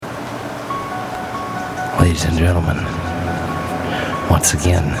Ladies and gentlemen, once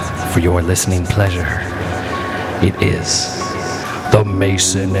again, for your listening pleasure, it is the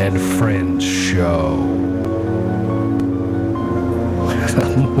Mason and Friends Show.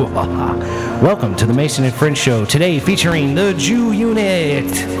 Welcome to the Mason and Friends Show, today featuring the Jew Unit.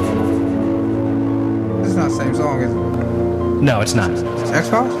 This is not the same song, is it? No, it's not. It's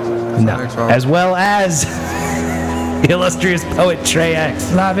X-Files? No. As well as illustrious poet Trey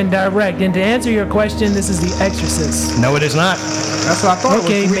X. Live and direct. And to answer your question, this is The Exorcist. No, it is not. That's what I thought.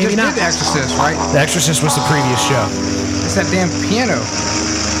 Okay, we maybe just not. did The Exorcist, right? The Exorcist was the previous show. It's that damn piano.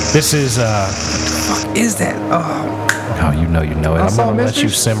 This is, What is that? Oh, you know it. I'm Unsolved going to let you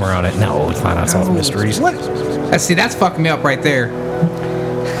Mysteries? simmer on it. No, it's not Unsolved Mysteries. What? See, that's fucking me up right there.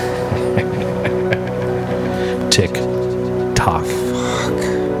 Tick. Tock.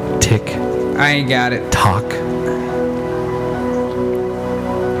 Tick. I ain't got it. Tock.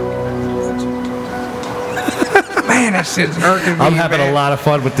 Man, that shit's irking me. I'm having man. a lot of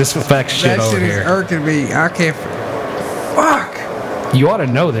fun with this effects shit That over shit is here. irking me. I can't. Fuck. You ought to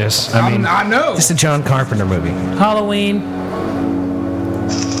know this. I mean, I know. This is a John Carpenter movie. Halloween.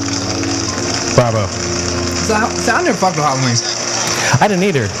 Bravo. So I never fucked with Halloween. I didn't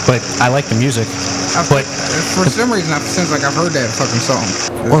either, but I like the music. But For some reason, it seems like I've heard that fucking song.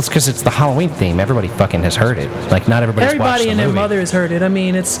 well, it's because it's the Halloween theme. Everybody fucking has heard it. Like, not everybody's watched Everybody the and their movie. mother has heard it. I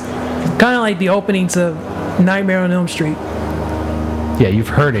mean, it's kind of like the openings of Nightmare on Elm Street. Yeah, you've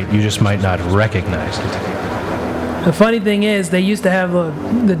heard it. You just might not recognize it. The funny thing is, they used to have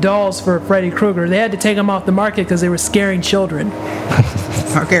the dolls for Freddy Krueger. They had to take them off the market because they were scaring children.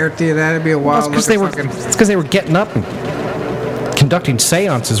 I guarantee you that'd be a Well, wild it's because they were getting up and conducting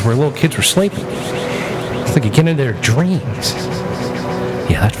seances where little kids were sleeping. It's like you get into their dreams.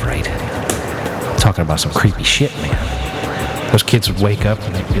 Yeah, that's right. Talking about some creepy shit, man. Those kids would wake up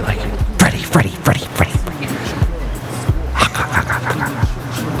and they'd be like, Freddy, Freddy, Freddy, Freddy.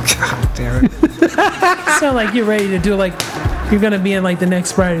 God damn it. Sound like you're ready to do you're gonna be in the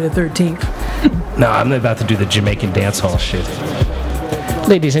next Friday the 13th. No, I'm about to do the Jamaican dance hall shit.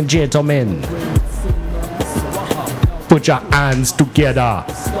 Ladies and gentlemen, put your hands together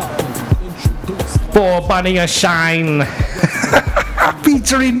for Bunny a Shine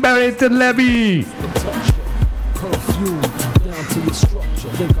featuring Barrett and Levy.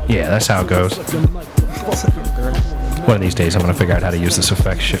 Yeah, that's how it goes. One of these days I'm going to figure out how to use this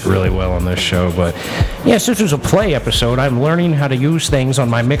effect shit really well on this show. But yes, this was a play episode. I'm learning how to use things on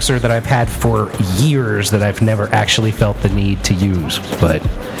my mixer that I've had for years that I've never actually felt the need to use. But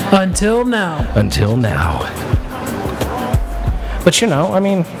Until now. But I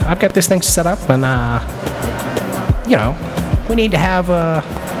mean, I've got this thing set up and we need to have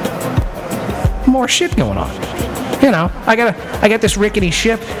more shit going on. I got this rickety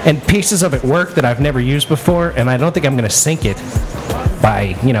ship and pieces of it work that I've never used before, and I don't think I'm gonna sink it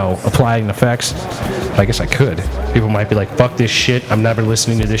by, applying effects. I guess I could. People might be like, fuck this shit, I'm never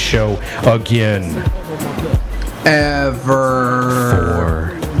listening to this show again.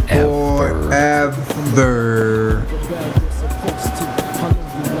 Forever.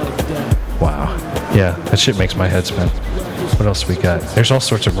 Wow. Yeah, that shit makes my head spin. What else we got? There's all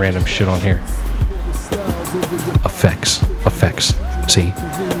sorts of random shit on here. Effects. See?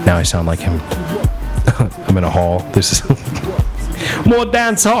 Now I sound like him. I'm in a hall. This is more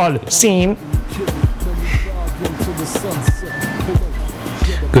dance hall scene.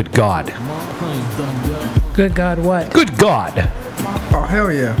 Good God. Good God, what? Good God. Oh,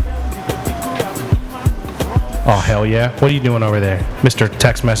 hell yeah. Oh, hell yeah. What are you doing over there? Mr.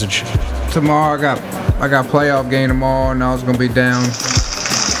 Text Message. Tomorrow I got playoff game tomorrow, and I was gonna be down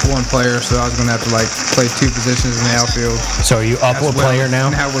one player, so I was gonna have to play two positions in the outfield. So are you up a player now?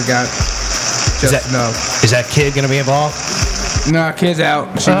 Now we got just enough. Is that kid gonna be involved? No, kid's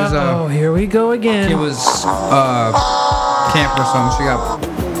out. She was Oh, here we go again. It was camping or something. She got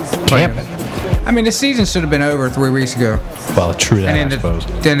Camping. I mean, the season should have been over 3 weeks ago. Well, true that, And I then suppose.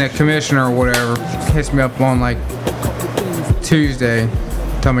 then the commissioner or whatever hits me up on Tuesday,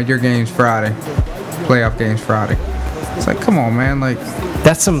 tell me your game's Friday, playoff game's Friday. It's like, come on, man,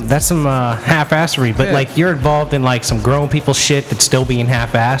 That's some half-assery, but Yeah. you're involved in some grown people shit that's still being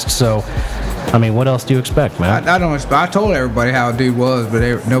half-assed. So, I mean, what else do you expect, man? I don't expect. I told everybody how a dude was, but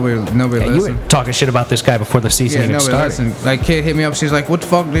nobody Yeah, you listened. were talking shit about this guy before the season Yeah, even nobody started. listened. Kid hit me up. She's like, "What the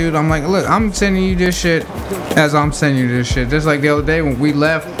fuck, dude?" I'm like, "Look, I'm sending you this shit as I'm sending you this shit." Just like the other day when we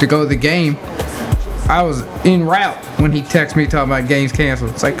left to go to the game, I was en route when he texted me talking about games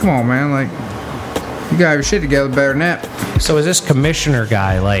canceled. It's like, come on, man, you got your shit together better than that. So is this commissioner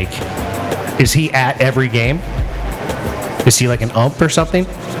guy, is he at every game? Is he like an ump or something?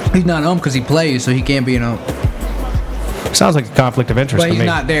 He's not ump because he plays, so he can't be an ump. Sounds like a conflict of interest But to he's me.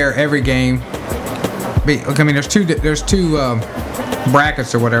 not there every game. I mean, there's two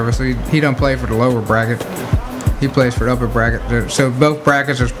brackets or whatever, so he don't play for the lower bracket. He plays for the upper bracket. So both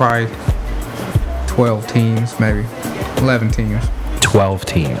brackets, there's probably 12 teams, maybe 11 teams. 12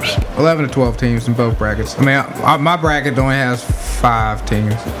 teams. 11 to 12 teams in both brackets. I mean, my bracket only has 5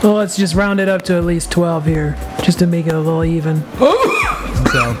 teams. Well, let's just round it up to at least 12 here, just to make it a little even.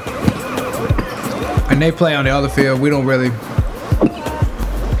 So, and they play on the other field. We don't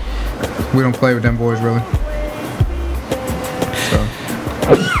play with them boys really.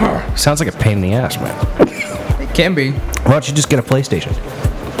 So, Sounds like a pain in the ass, man. it can be. Why don't you just get a PlayStation?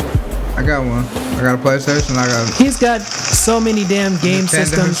 I got one. I got a PlayStation. I got He's got so many damn game Nintendo,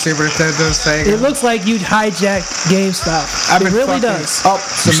 systems. Super Nintendo, Sega. It looks like you hijacked GameStop. I've It been really fucking does. up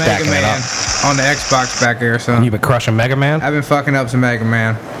some Mega stacking it Man up. on the Xbox back here, son. You've been crushing Mega Man? I've been fucking up some Mega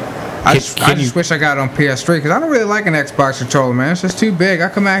Man. I just wish I got it on PS3 because I don't really like an Xbox controller, man. It's just too big. I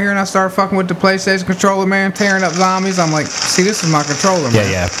come out here and I start fucking with the PlayStation controller, man, tearing up zombies. I'm like, see, this is my controller, man.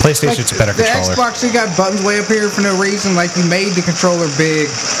 Yeah. PlayStation's a better the controller. Xbox, you got buttons way up here for no reason. Like, you made the controller big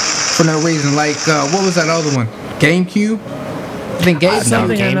for no reason. Like, what was that other one? GameCube? I think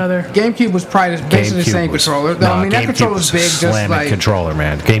Something or another. GameCube was probably basically the same was- controller. No, I mean, that GameCube controller was big, a just slamming like controller,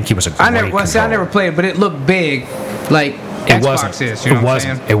 man. GameCube was a great I never controller. played it, but it looked big, like It Xbox wasn't. is. You know It what I'm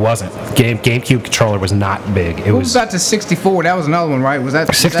wasn't. saying? It wasn't. GameCube controller was not big. It What was was about the 64? That was another one, right? Was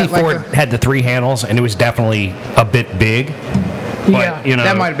that 64 like had the 3 handles, and it was definitely a bit big. But, Yeah. you know,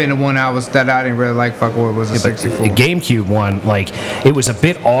 that might have been the one I didn't really like. Fuck, what was a but 64? the GameCube one, like, it was a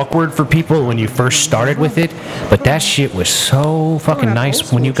bit awkward for people when you first started with it, but that shit was so fucking that's nice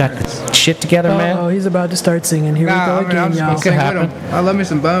old when you school got the shit together, man. Oh, he's about to start singing. Here Nah, we I go mean, I'm again, just y'all. gonna sing with happen. him. I love me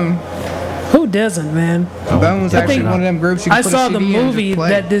some Bone. Who doesn't, man? Bone's actually think- one of them groups you can I put saw a the CD in and movie just play.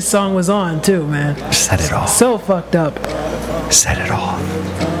 that this song was on, too, man. Said it all. So fucked up. Said it all.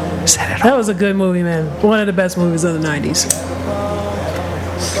 Said it all. That was a good movie, man. One of the best movies of the 90s.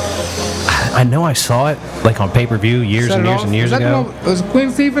 I know I saw it like on pay-per-view years Set and it years off. and years Was that the ago. one- Was Queen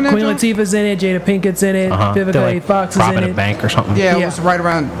Latifah in that Queen joint? Latifah's in it, Jada Pinkett's in it, Vivica They're A. like Fox is robbing in a it. bank or something. Yeah, it Yeah. was right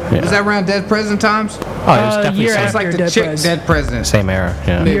around. Yeah. Was that around Dead President times? Oh, it was definitely year same, It's like the Dead chick Pres. Dead President. same era.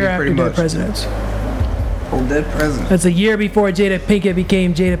 Yeah. Maybe Year after pretty Dead much. Presidents. Oh, Dead President. That's a year before Jada Pinkett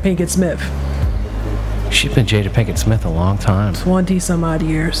became Jada Pinkett Smith. She's been Jada Pinkett Smith a long time. 20 some odd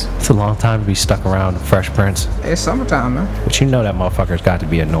years. It's a long time to be stuck around Fresh Prince. It's summertime, man. But you know that motherfucker's got to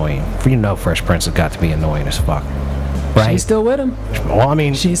be annoying. You know Fresh Prince has got to be annoying as fuck. Right? She's still with him. Well, I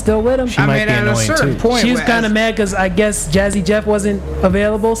mean, She's still with him. She might be at a annoying, certain too. point, She was where kind of as- mad because I guess Jazzy Jeff wasn't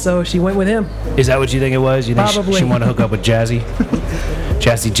available, so she went with him. is that what you think it was? You think Probably. she wanted to hook up with Jazzy?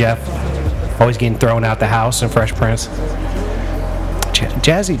 Jazzy Jeff? Always getting thrown out the house in Fresh Prince?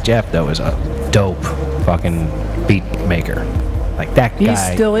 Jazzy Jeff, though, is a dope fucking beat maker. Like, that He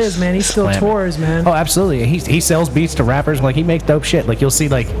guy. still is, man. He still slamming. tours, man. Oh, absolutely. He sells beats to rappers. Like, he makes dope shit. Like, you'll see,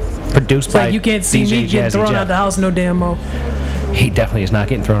 like, produced It's by like you can't see DJ me getting Jazzy thrown Jeff. out the house no damn mo. He definitely is not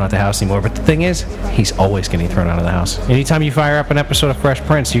getting thrown out the house anymore. But the thing is, he's always getting thrown out of the house. Anytime you fire up an episode of Fresh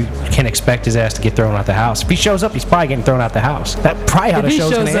Prince, you can expect his ass to get thrown out the house. If he shows up, he's probably getting thrown out the house. That probably how If the he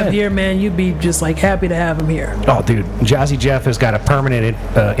show's shows gonna up end. here, man, you'd be just like happy to have him here. Oh, dude, Jazzy Jeff has got a permanent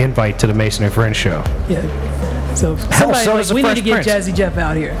invite to the Mason and Friends show. Yeah. So Hell, somebody so like, does the we need Fresh to get Prince. Jazzy Jeff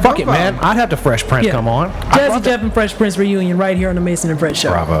out here. Fuck it, man. I'd have the Fresh Prince Yeah. come on. I'd Jazzy love Jeff and Fresh Prince reunion right here on the Mason and Fred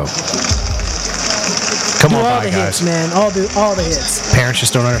show. Bravo. Come Do on all by, the guys. hits, man. All the hits. Parents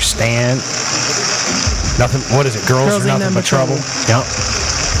just don't understand. Nothing. What is it? Girls are ain't nothing but trouble. Yep.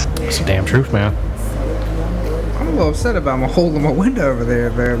 It's the damn truth, man. I'm a little upset about my hole in my window over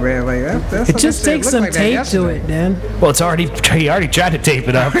there, man. Like that's It just takes some tape to it, man. Well, it's already. He already tried to tape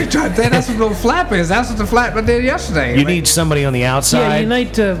it up. That's what the flap is. That's what the flap I did yesterday. You Like, need somebody on the Yeah, outside. you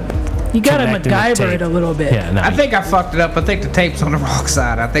need to. You gotta connecting the MacGyver tape. it a little bit. Yeah, no. I think I fucked it up. I think the tape's on the wrong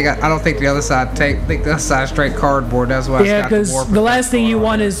side. I don't think the other side tape. I think the other side's straight cardboard. That's why. Yeah, because the last thing you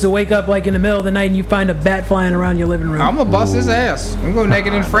want is to wake up like in the middle of the night and you find a bat flying around your living room. I'm gonna bust his ass. I'm gonna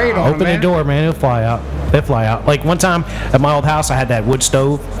naked and afraid on him, Open man. the door, man. It'll fly out. It'll fly out. Like one time at my old house, I had that wood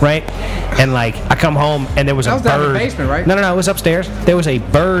stove, right? And like I come home and there was That a was bird. down in the basement, right? No, it was upstairs. There was a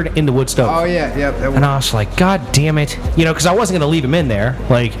bird in the wood stove. Oh yeah, yep. That And I was like, God damn it. You know, because I wasn't going to leave him in there.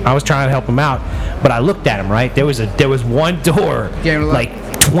 Like, I was trying to help him out. But I looked at him, right? There was one door, Gave him a look.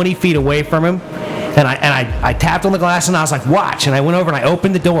 like 20 feet away from him. And I tapped on the glass and I was like, watch. And I went over and I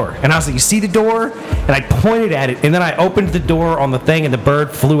opened the door. And I was like, you see the door? And I pointed at it. And then I opened the door on the thing and the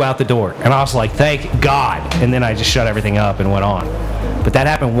bird flew out the door. And I was like, thank God. And then I just shut everything up and went on. But that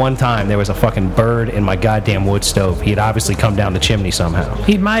happened one time. There was a fucking bird in my goddamn wood stove. He had obviously come down the chimney somehow.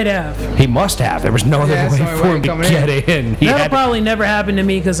 He might have. He must have. There was no other way for him to get in. That'll probably never happen to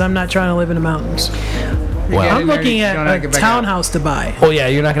me because I'm not trying to live in the mountains. Well, I'm looking at a townhouse to buy. Oh yeah,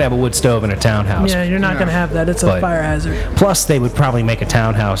 you're not gonna have a wood stove in a townhouse. Yeah, you're not gonna have that. It's a fire hazard. Plus, they would probably make a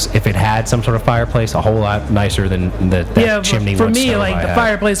townhouse if it had some sort of fireplace a whole lot nicer than that chimney. For me, like the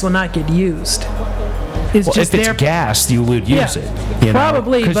fireplace will not get used. It's just if it's gas, you would use it. You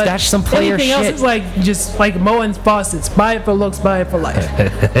probably, because that's some player anything shit. else is like just like mowing faucets. Buy it for looks, buy it for life.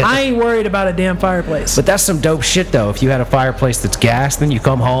 I ain't worried about a damn fireplace. But that's some dope shit, though. If you had a fireplace that's gas, then you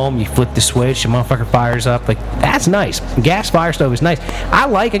come home, you flip the switch, the motherfucker fires up. Like, that's nice. Gas fire stove is nice. I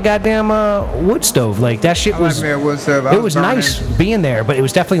like a goddamn wood stove. Like, that shit was... I like wood stove. It was nice being there, but it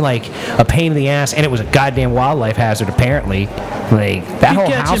was definitely like a pain in the ass, and it was a goddamn wildlife hazard, apparently. Like, that whole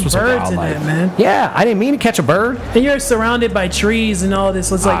house was a wildlife. In that, man. Yeah, I didn't mean to catch a bird. And you're surrounded by trees and all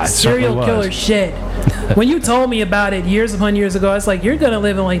this. It's like serial killer shit. When you told me about it years upon years ago, it's like, you're going to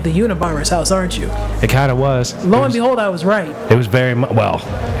live in like the Unabomber's house, aren't you? It kind of was. Lo and behold, I was right. It was very much, well,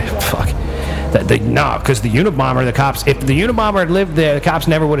 fuck. No, because the Unabomber, the cops, if the Unabomber had lived there, the cops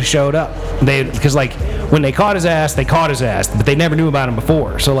never would have showed up. Because, like, when they caught his ass, but they never knew about him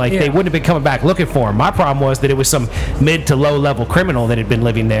before. So, like, they wouldn't have been coming back looking for him. My problem was that it was some mid to low level criminal that had been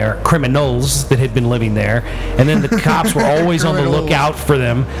living there, criminals that had been living there. And then the cops were always on the lookout for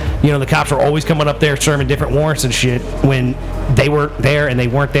them. You know, the cops were always coming up there serving different warrants and shit when they were there and they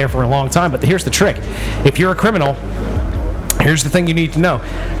weren't there for a long time. But here's the trick. If you're a criminal, here's the thing you need to know.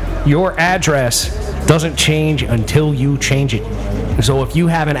 Your address doesn't change until you change it. So if you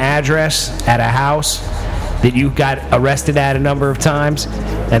have an address at a house that you got arrested at a number of times,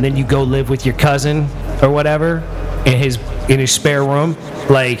 and then you go live with your cousin or whatever in his spare room,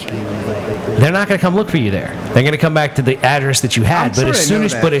 like, they're not going to come look for you there. They're going to come back to the address that you had. But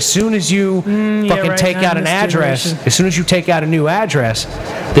as soon as you take out an address, as soon as you take out a new address,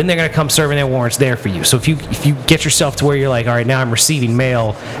 then they're going to come serving their warrants there for you. So if you get yourself to where you're like, all right, now I'm receiving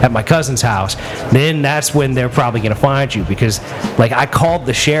mail at my cousin's house, then that's when they're probably going to find you. Because, like, I called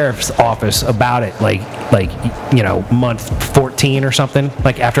the sheriff's office about it, like month 14 or something,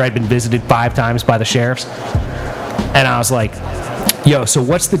 like after I'd been visited 5 times by the sheriffs. And I was like, yo, so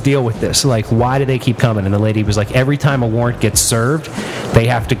what's the deal with this? Like, why do they keep coming? And the lady was like, every time a warrant gets served, they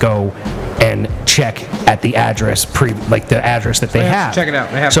have to go and check at the address, the address that they have. Check it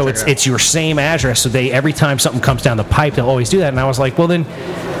out. So it's your same address. So every time something comes down the pipe, they'll always do that. And I was like, well then,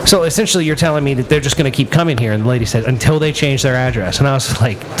 so essentially you're telling me that they're just going to keep coming here. And the lady said, until they change their address. And I was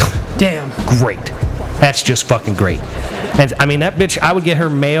like, damn, great. That's just fucking great. And I mean, that bitch, I would get her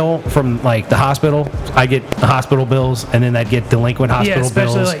mail from like the hospital. I get hospital bills, and then I'd get delinquent hospital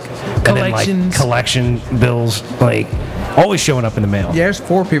bills, like collections, and then like collection bills, like always showing up in the mail. Yeah, there's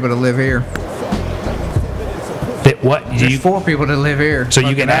 4 people that live here. There's 4 people that live here. So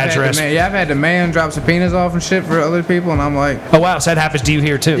you get address. I've had the man drop subpoenas off and shit for other people, and I'm like, oh wow, so that happens to you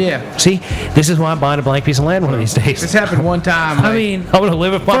here too? Yeah. See, this is why I'm buying a blank piece of land one of these days. This happened one time. I mean, I'm gonna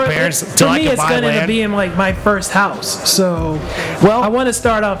live with my parents until I can buy land. For me, it's gonna be in like my first house. So, I want to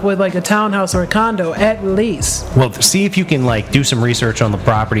start off with like a townhouse or a condo at least. Well, see if you can like do some research on the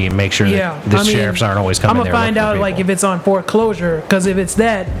property and make sure that the sheriffs aren't always coming there. I'm gonna find out like if it's on foreclosure, because if it's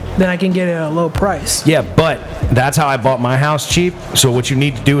that, then I can get it at a low price. Yeah, but that's how I bought my house cheap. So what you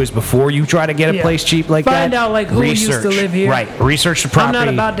need to do is before you try to get a place cheap like find out like who used to live here. Right, research the property. I'm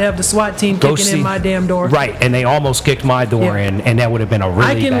not about to have the SWAT team kicking in my damn door. Right, and they almost kicked my door in, and that would have been a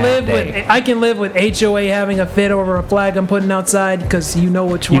really bad day. I can live with HOA having a fit over a flag I'm putting outside, because you know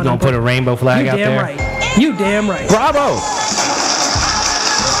which one. You gonna put a rainbow flag out there? You damn right. Bravo.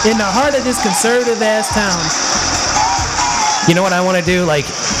 In the heart of this conservative ass town. You know what I want to do? Like,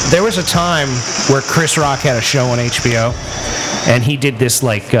 there was a time where Chris Rock had a show on HBO, and he did this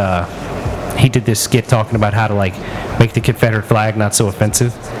skit talking about how to like make the Confederate flag not so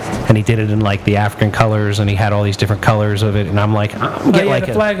offensive, and he did it in like the African colors, and he had all these different colors of it, and I'm like, I'm gonna get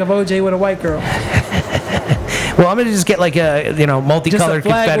the flag of OJ with a white girl. Well, I'm gonna just get like a multicolored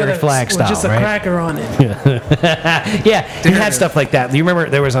Confederate flag style, just a cracker on it. Yeah, he had stuff like that. You remember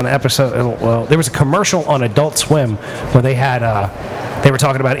there was an episode? Well, there was a commercial on Adult Swim where they had they were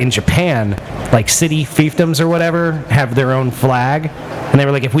talking about in Japan, like city fiefdoms or whatever have their own flag, and they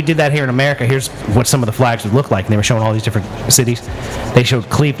were like, if we did that here in America, here's what some of the flags would look like. And they were showing all these different cities. They showed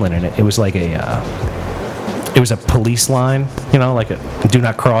Cleveland in it. It was like it was a police line, like a do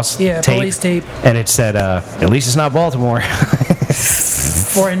not cross tape. Police tape. And it said, at least it's not Baltimore.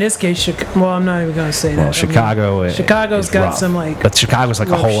 Or in this case, I'm not even going to say that. Well, Chicago's got rough. some like... But Chicago's like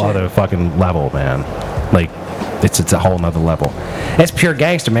a whole other fucking level, man. Like, It's a whole nother level. It's pure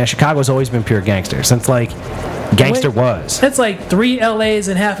gangster, man. Chicago's always been pure gangster since like gangster was. It's like 3 LAs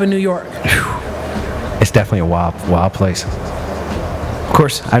and half of New York. It's definitely a wild place. Of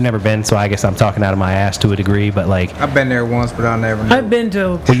course, I've never been, so I guess I'm talking out of my ass to a degree. But like, I've been there once, but I never knew. I've been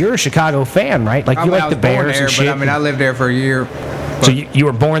to. Well, you're a Chicago fan, right? Like you like the Bears there, and shit. But I mean, I lived there for a year. So you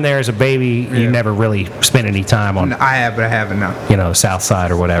were born there as a baby. Yeah. You never really spent any time on. No, I have, but I haven't now. The South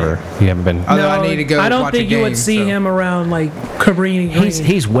Side or whatever. You haven't been. Although I need to go. I don't watch think a you would game, see so. him around like Cabrini.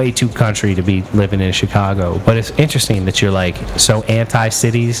 He's way too country to be living in Chicago. But it's interesting that you're like so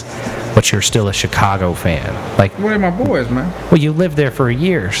anti-cities, but you're still a Chicago fan. Like, What are my boys, man? well, you lived there for a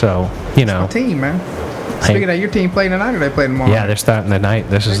year, so you know. My team, man. Speaking of that, your team playing tonight or they play tomorrow? Yeah, they're starting tonight.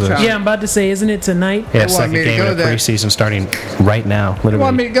 This is the Yeah, I'm about to say, isn't it tonight? second me to game go of the there. preseason starting right now. They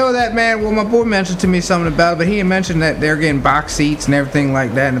wanted me Literally. to go to that, man. Well, my boy mentioned to me something about it, but he had mentioned that they're getting box seats and everything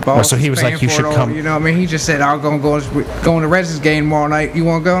like that, and the boss so he is was paying like, you for should it all, come. You know what I mean? He just said, I'll go on the Redskins game tomorrow night. You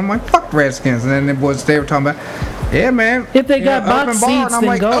want to go? I'm like, fuck the Redskins. And then the boys, they were talking about, yeah, man. If they got box open bar. seats, and I'm then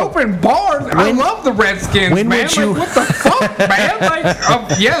like, go. open bars? I love the Redskins, when man. would you- Like, what the fuck, man?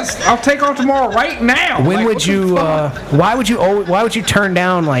 Like, yes, I'll take off tomorrow right now. When Like, would what the you? fuck? Why would you turn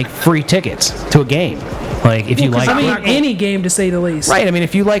down like free tickets to a game? Like if you like. I mean, any game to say the least. Right. I mean,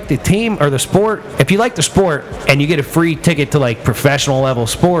 if you like the team or the sport, if you like the sport and you get a free ticket to like professional level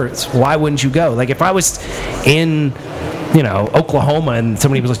sports, why wouldn't you go? Like if I was in, Oklahoma and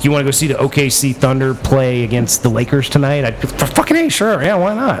somebody was like, "You want to go see the OKC Thunder play against the Lakers tonight?" I'd fucking hey, sure, yeah,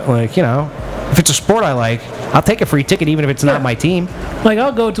 why not? Like if it's a sport I like, I'll take a free ticket even if it's not my team. Like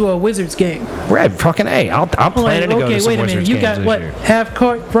I'll go to a Wizards game. Right. Fucking hey, I'm planning to go to some wait a Wizards minute. You games got this what? year. Half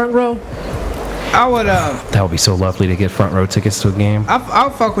court, front row? I would, That would be so lovely to get front row tickets to a game. I'll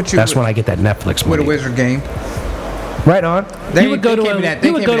fuck with you. That's when I get that Netflix with money. a Wizard game. Right on. You would go to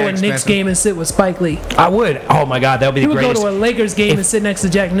a Knicks game and sit with Spike Lee. I would. Oh my God, that would be You the would go greatest. to a Lakers game and sit next to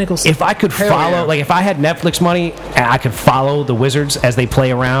Jack Nicholson. If I could follow, like if I had Netflix money and I could follow the Wizards as they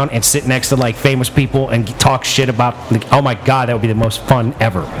play around and sit next to like famous people and talk shit about, oh my God, that would be the most fun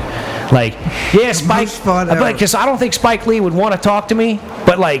ever. Like, yeah, Spike. Because I don't think Spike Lee would want to talk to me,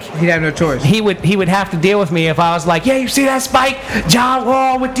 but like He'd have no choice. he would have to deal with me if I was like, yeah, you see that Spike? John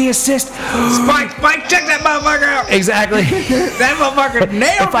Wall with the assist. Spike, check that motherfucker out. Exactly. That motherfucker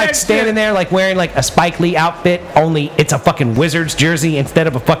nailed If I'm that standing shit. there like wearing like a Spike Lee outfit, only it's a fucking Wizards jersey instead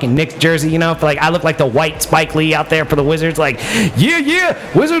of a fucking Knicks jersey, Like I look like the white Spike Lee out there for the Wizards, like,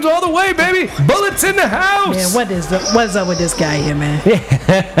 yeah, Wizards all the way, baby. Bullets in the house. Man, what's up with this guy here, man?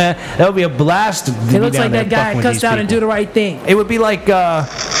 That would be a blast. It looks like that guy cussed out and do the right thing. It would be like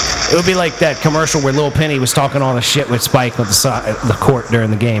that commercial where Lil Penny was talking all the shit with Spike on the court during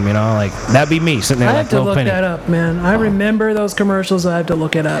the game, Like that'd be me sitting there I like have to Lil look Penny. that up, man. I remember those commercials. I have to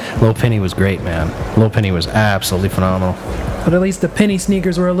look it up. Lil Penny was great, man. Lil Penny was absolutely phenomenal. But at least the penny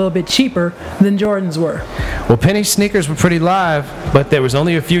sneakers were a little bit cheaper than Jordans were. Well, Penny sneakers were pretty live, but there was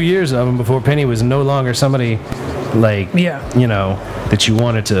only a few years of them before Penny was no longer somebody like, that you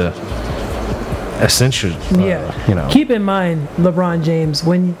wanted to essentially, Keep in mind, LeBron James,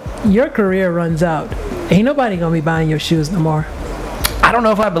 when your career runs out, ain't nobody gonna be buying your shoes no more. I don't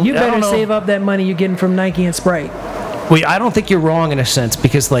know if I believe. You better save up that money you're getting from Nike and Sprite. Wait, I don't think you're wrong in a sense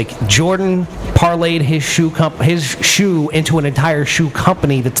because like Jordan parlayed his shoe into an entire shoe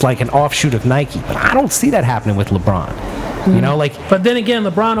company that's like an offshoot of Nike. But I don't see that happening with LeBron. But then again,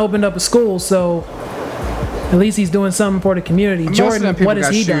 LeBron opened up a school, so at least he's doing something for the community. Jordan, what has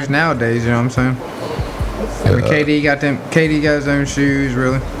he shoes done? nowadays? You know what I'm saying? I mean, KD got his own shoes.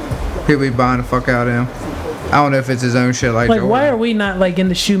 Really, people be buying the fuck out of him. I don't know if it's his own shit like Jordan. Why are we not like in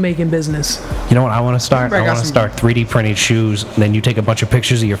the shoemaking business? You know what I want to start? I want to start 3D printing shoes. Then you take a bunch of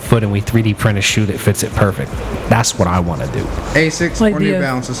pictures of your foot and we 3D print a shoe that fits it perfect. That's what I want to do. Asics or New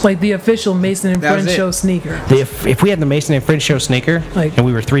Balances. Like the official Mason and Friends show sneaker. If we had the Mason and Friends show sneaker and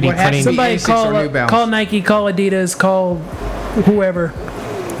we were 3D printing, somebody call Nike, call Adidas, call whoever.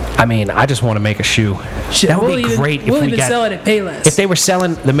 I mean, I just want to make a shoe. That would be great if we'll we even got. Sell it at Payless. If they were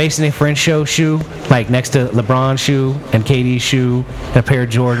selling the Mason and Friends shoe, like next to LeBron's shoe and KD's shoe and a pair of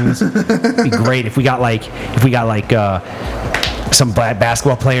Jordans, it'd be great if we got like some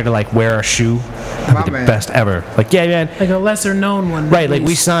basketball player to like wear a shoe. That'd be the best ever. Like man. Like a lesser known one. Right. Like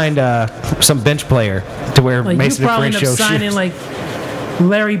we signed some bench player to wear like Mason and Friends show shoes. You probably end up signing like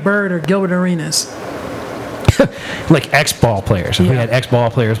Larry Bird or Gilbert Arenas. Like ex-ball players. If we had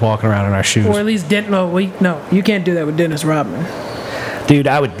ex-ball players walking around in our shoes. Or at least no, you can't do that with Dennis Rodman. Dude,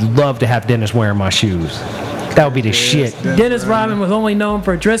 I would love to have Dennis wearing my shoes. That would be the shit. Dennis Rodman was only known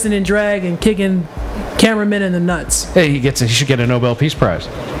for dressing in drag and kicking cameramen in the nuts. Hey, he should get a Nobel Peace Prize.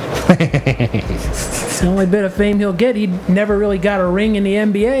 It's the only bit of fame he'll get. He never really got a ring in the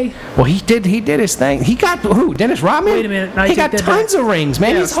NBA. Well, he did his thing. He got who? Dennis Rodman? Wait a minute. He got tons of rings,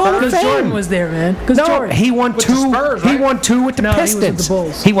 man. He's Hall of Fame. Jordan was there, man. No, Jordan. he won two. Spurs, right? He won 2 with the Pistons. He was with the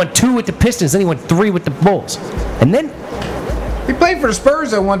Bulls. He won 2 with the Pistons. Then he won 3 with the Bulls. And then He played for the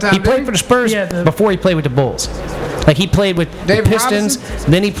Spurs at one time. he played for the Spurs before he played with the Bulls. Like he played with the Pistons,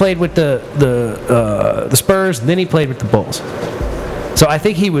 then he played with the Spurs, then he played with the Bulls. So I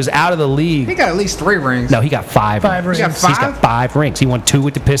think he was out of the league. He got at least 3 rings. No, he got 5 rings. He got 5? He's got 5 rings. He won 2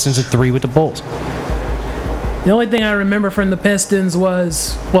 with the Pistons and 3 with the Bulls. The only thing I remember from the Pistons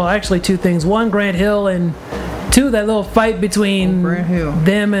was, well, actually 2 things. 1, Grant Hill, and 2, that little fight between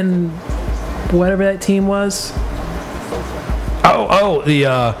them and whatever that team was.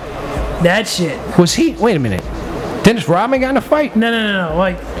 That shit. Was he? Wait a minute. Dennis Rodman got in a fight? No.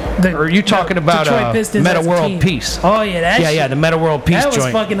 Like, or are you talking about Meta World Peace? Oh yeah, that shit. Yeah, the Meta World Peace joint. That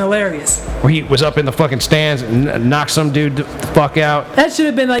was fucking hilarious. Where he was up in the fucking stands and knocked some dude the fuck out. That should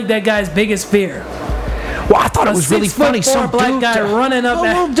have been like that guy's biggest fear. Well, I thought it was really funny. Some black guy running up.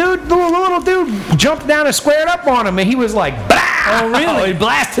 The little dude jumped down and squared up on him, and he was like, "Bah!" Oh, really? He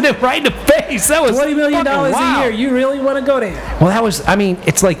blasted him right in the face. That was $20 million a year. You really want to go there? Well, that was. I mean,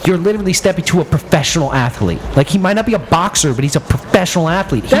 it's like you're literally stepping to a professional athlete. Like he might not be a boxer, but he's a professional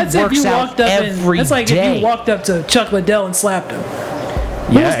athlete. That's he if works you out walked up every That's like day. if you walked up to Chuck Liddell and slapped him.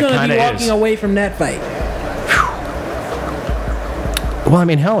 Who's going to be walking away from that fight? Well, I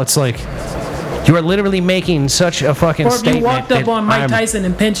mean, hell, it's like. You are literally making such a fucking statement. Or if you walked up on Mike Tyson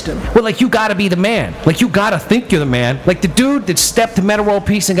and pinched him. Well, like, you gotta be the man. Like, you gotta think you're the man. Like, the dude that stepped to Meta World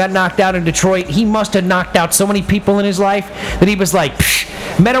Peace and got knocked out in Detroit, he must have knocked out so many people in his life that he was like,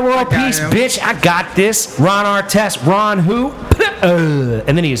 Meta World Peace, bitch, I got this. Ron Artest, Ron who?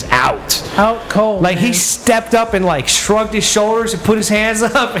 And then he was out. Out cold, Like, man. he stepped up and, like, shrugged his shoulders and put his hands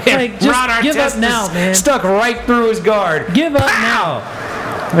up. And like, just Ron Artest give up now, man. Stuck right through his guard. Give up now.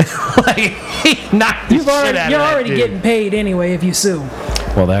 Like, he knocked the shit out of that You're already dude. getting paid anyway if you sue.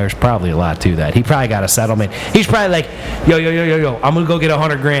 Well, there's probably a lot to that. He probably got a settlement. He's probably like, yo, I'm gonna go get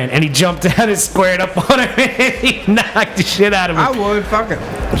 $100,000, and he jumped down and squared up on him, and he knocked the shit out of him. I would, fuck it.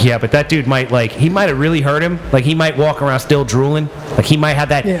 Yeah, but that dude might he might have really hurt him. Like he might walk around still drooling. Like he might have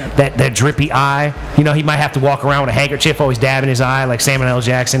that drippy eye. You know, he might have to walk around with a handkerchief always dabbing his eye, like Samuel L.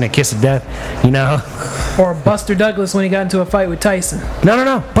 Jackson at Kiss of Death. You know. Or Buster Douglas when he got into a fight with Tyson.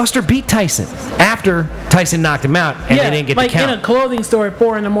 No. Buster beat Tyson after Tyson knocked him out, and they didn't get the count. In a clothing store at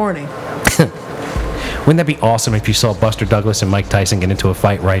 4 a.m. Wouldn't that be awesome if you saw Buster Douglas and Mike Tyson get into a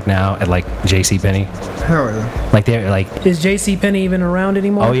fight right now at like JCPenney? Hell yeah. Like they're like. Is JCPenney even around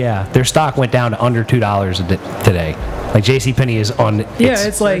anymore? Oh yeah, their stock went down to under $2 today. Like JCPenney is on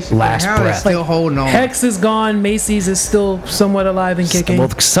it's like last how breath. Still holding on. Hex is gone. Macy's is still somewhat alive and kicking. Well,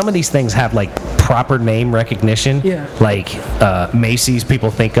 some of these things have like proper name recognition. Yeah. Like Macy's, people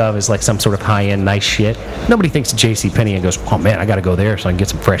think of as like some sort of high-end nice shit. Nobody thinks of JCPenney and goes, "Oh man, I got to go there so I can get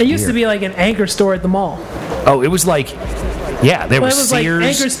some fresh." It used to be like an anchor store at the mall. Oh, it was like, yeah, there was Sears,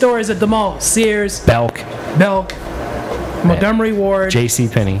 like anchor stores at the mall. Sears, Belk, Montgomery Ward,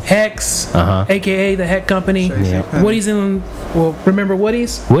 JCPenney, Hex, aka the Heck Company. Yeah. Woody's remember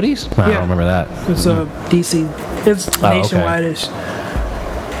Woody's? Woody's? I don't remember that. It's DC. It's nationwide-ish.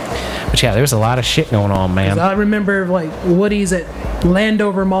 But yeah, there's a lot of shit going on, man. I remember like Woody's at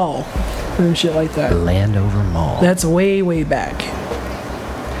Landover Mall and shit like that. Landover Mall. That's way, way back.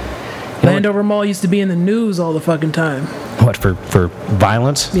 Landover Mall used to be in the news all the fucking time. What, for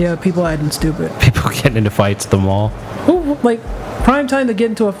violence? Yeah, people acting stupid. People getting into fights at the mall? Who, like, prime time to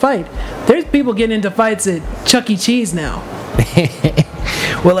get into a fight. There's people getting into fights at Chuck E. Cheese now.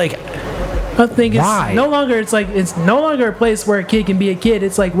 Well, like, I think it's why? no longer a place where a kid can be a kid.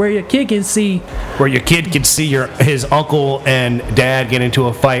 It's like where your kid can see. Where your kid can see his uncle and dad get into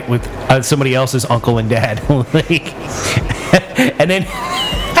a fight with somebody else's uncle and dad. And then...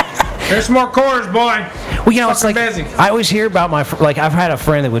 There's more cores, boy. Well, you know, it's like busy. I always hear about I've had a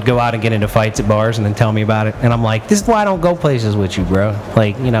friend that would go out and get into fights at bars and then tell me about it, and I'm like, this is why I don't go places with you, bro.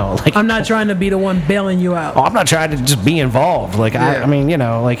 Like, you know, like I'm not trying to be the one bailing you out. I'm not trying to just be involved. Like, I mean, you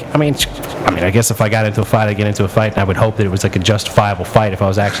know, like, I mean, I guess if I got into a fight, I'd get into a fight, and I would hope that it was like a justifiable fight if I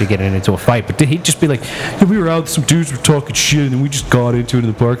was actually getting into a fight. But he'd just be like, yeah, we were out, some dudes were talking shit, and then we just got into it in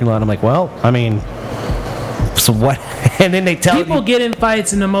the parking lot. I'm like, well, I mean, so what? And then they tell people get in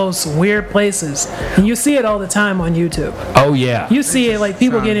fights in the most weird places, and you see it all the time on YouTube. Oh yeah, you see it like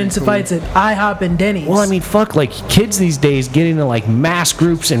people get into fights at IHOP and Denny's. Well, I mean, fuck, like kids these days get into like mass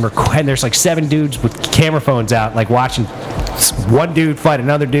groups and there's like 7 dudes with camera phones out, like watching one dude fight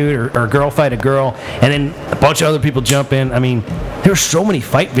another dude or a girl fight a girl, and then a bunch of other people jump in. I mean, there's so many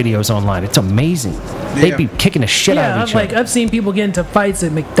fight videos online. It's amazing. They'd be kicking the shit out of each other. I've seen people get into fights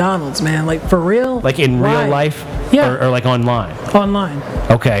at McDonald's, man. Like, for real? Like in real life? Yeah. Or like online? Online.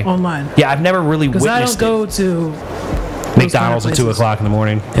 Okay. Online. Yeah, I've never really witnessed because I don't go to McDonald's at 2 o'clock in the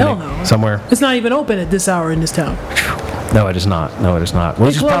morning. Hell no. Somewhere. It's not even open at this hour in this town. No, it is not. Well,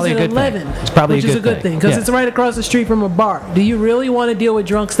 which is probably a good 11, thing. It's probably which a is a good thing because it's right across the street from a bar. Do you really want to deal with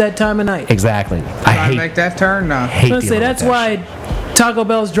drunks that time of night? Exactly. I make that turn now. Hate say that's why Taco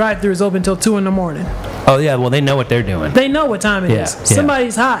Bell's drive-thru is open until 2 in the morning. Oh yeah, well they know what they're doing. They know what time it is.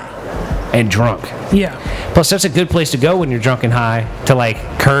 Somebody's high and drunk. Yeah. Plus, that's a good place to go when you're drunk and high to like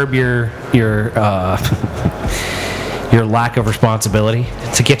curb your your lack of responsibility,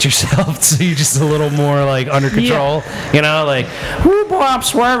 to get yourself so you're just a little more like under control. You know, like, whoo boy, I'm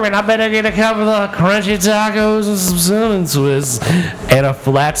swerving. I better get a couple of crunchy tacos and some cinnamon twists and a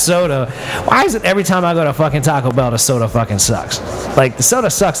flat soda. Why is it every time I go to fucking Taco Bell, the soda fucking sucks? Like, the soda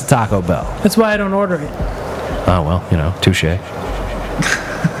sucks at Taco Bell. That's why I don't order it. Oh, well, you know, touche. Or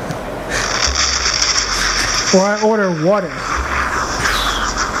I order water.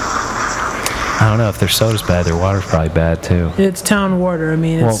 I don't know if their soda's bad. Their water's probably bad too. It's town water. I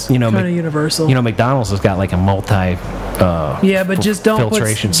mean, it's kind of universal. You know, McDonald's has got like a multi. But just don't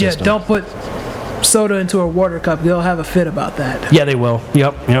filtration system. Yeah, don't put soda into a water cup. They'll have a fit about that. Yeah, they will.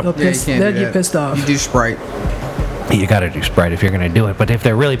 Yep. They'll get pissed off. You do Sprite. You gotta do Sprite if you're gonna do it. But if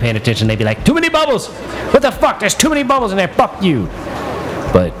they're really paying attention, they'd be like, "Too many bubbles! What the fuck? There's too many bubbles in there. Fuck you!"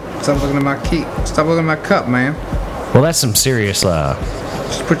 But stop looking at my key. Stop looking at my cup, man. Well, that's some serious.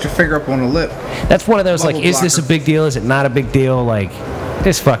 Just put your finger up on the lip. That's one of those Bubble like, is this a big deal? Is it not a big deal? Like,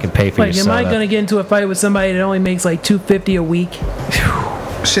 just fucking pay for your soda. Am I gonna get into a fight with somebody that only makes like $2.50 a week?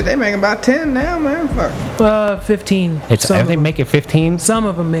 Shit, they make about 10 now, man. Fuck. 15. Are they making 15? Some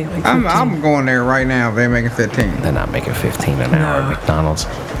of them make like 15. I'm going there right now if they're making 15. They're not making 15 an hour at McDonald's.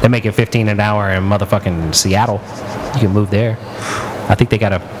 They're making 15 an hour in motherfucking Seattle. You can move there. I think they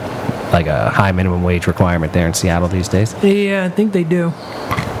got a high minimum wage requirement there in Seattle these days. Yeah, I think they do.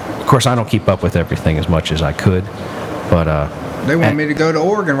 Of course, I don't keep up with everything as much as I could, but they want me to go to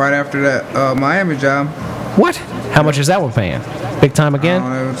Oregon right after that Miami job. What? How much is that one paying? Big time again?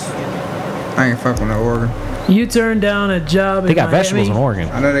 I don't know. I ain't fucking with Oregon. You turned down a job They got Miami? vegetables in Oregon.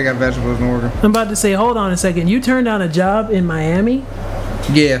 I know they got vegetables in Oregon. I'm about to say, hold on a second. You turned down a job in Miami?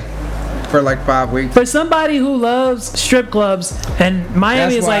 Yeah. For like 5 weeks. For somebody who loves strip clubs, and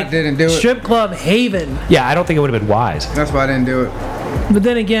Miami is like strip club haven. Yeah, I don't think it would have been wise. That's why I didn't do it. But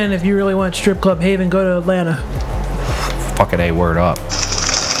then again, if you really want strip club haven, go to Atlanta. Fucking A, word up.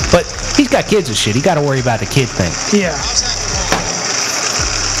 But he's got kids and shit. He got to worry about the kid thing. Yeah.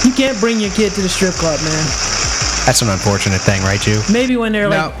 You can't bring your kid to the strip club, man. That's an unfortunate thing, right, you? Maybe when they're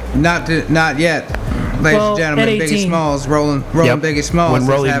not yet. Ladies and gentlemen, Biggie Smalls, rolling Biggie Smalls. When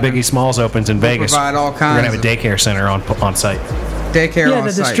Rolling Biggie Smalls opens in Vegas, provide all kinds. We're gonna have a daycare center on site. Daycare on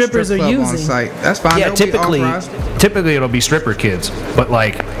that site. the strippers are using. On site. That's fine. Yeah, typically it'll be stripper kids, but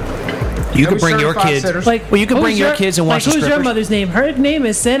like. You can bring your kids. You can bring your kids and watch the strippers. Who's your mother's name? Her name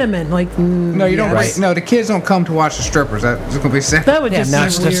is Cinnamon. No, you don't. Right. No, the kids don't come to watch the strippers. That's gonna be sad. That would just seem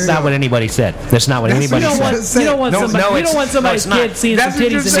weird. That's not what anybody said. That's not what anybody said. You don't want somebody's kid seeing some titties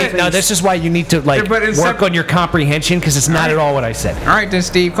in their face. No, this is why you need to work on your comprehension, because it's not at all what I said. All right, then,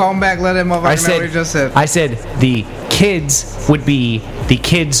 Steve, call him back. Let him know what he just said. I said the kids would be the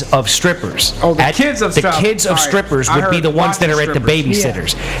kids of strippers. Oh, the kids of strippers would be the ones that are at the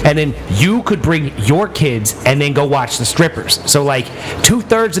babysitters, and then you could bring your kids and then go watch the strippers. So like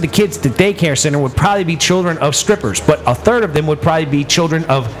 2/3 of the kids at the daycare center would probably be children of strippers, but a third of them would probably be children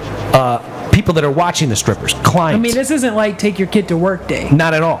of people that are watching the strippers, clients. I mean, this isn't like take your kid to work day.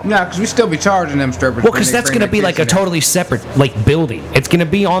 Not at all. No, because we still be charging them strippers. Well, because that's going to be like a totally separate like building. It's going to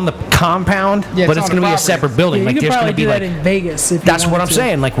be on the compound, but it's going to be a separate building. Yeah, like you there's could going to be probably like do that in Vegas. If that's what I'm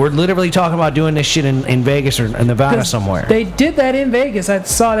saying. Like we're literally talking about doing this shit in Vegas or in Nevada somewhere. They did that in Vegas. I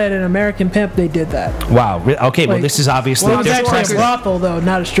saw that in American Pimp. They did that. Wow. Okay. Well, this is obviously. Well, it was actually a brothel though,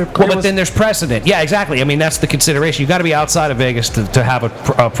 not a strip club. Well, but then there's precedent. Yeah, exactly. I mean, that's the consideration. You got to be outside of Vegas to have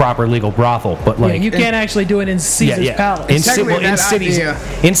a proper legal brothel. But like, you can't actually do it in Caesar's Palace.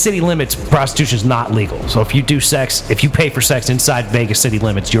 In city limits, prostitution is not legal. So if you do sex, if you pay for sex inside Vegas city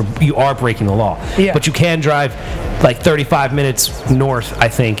limits, you are breaking the law. Yeah. But you can drive like 35 minutes north, I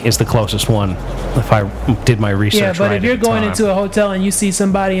think, is the closest one. If I did my research right. Yeah, but if you're going into a hotel and you see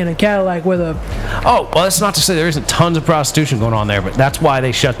somebody in a Cadillac with a... Oh, well, that's not to say there isn't tons of prostitution going on there, but that's why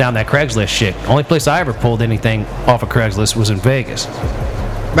they shut down that Craigslist shit. The only place I ever pulled anything off of Craigslist was in Vegas.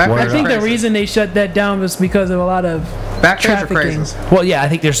 I think the reason they shut that down was because of a lot of Backpage or Trafficking. Craigslist? Well, yeah, I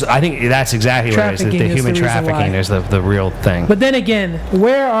think that's exactly what it is. Trafficking The is human the reason trafficking why. is the real thing. But then again,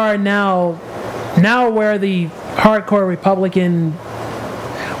 where are now where the hardcore Republican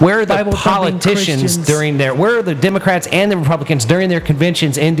Where are the Bible-thumping politicians Christians. where are the Democrats and the Republicans during their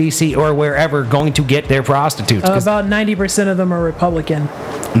conventions in D.C. or wherever going to get their prostitutes? 'Cause about 90% of them are Republican.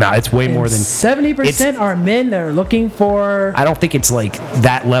 no, it's way more than 70% are men that are looking for. I don't think it's like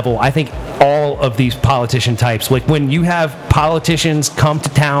that level. I think all of these politician types, like when you have politicians come to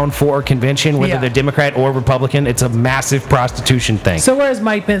town for a convention, whether Yeah. they're Democrat or Republican, it's a massive prostitution thing. So where's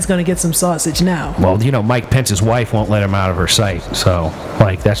Mike Pence going to get some sausage now? Well, Mike Pence's wife won't let him out of her sight. So,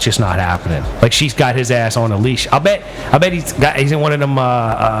 like, that's just not happening. Like, she's got his ass on a leash. I bet he's in one of them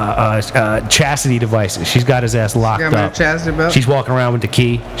chastity devices. She's got his ass locked Got my up. chastity belt. She's walking around with the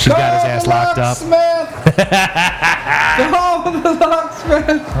key. She's got his ass locked up. The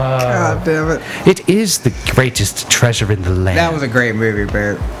locksmith. God damn it. It is the greatest treasure in the land. That was a great movie,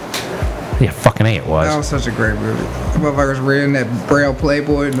 man. Yeah, fucking A, it was. That was such a great movie. The motherfuckers reading that Braille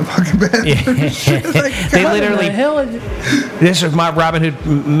Playboy in the fucking bathroom. Yeah. Like, They God, literally. The hell is- This is my Robin Hood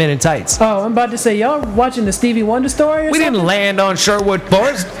Men in Tights. Oh, I'm about to say, y'all watching the Stevie Wonder story or We something? didn't land on Sherwood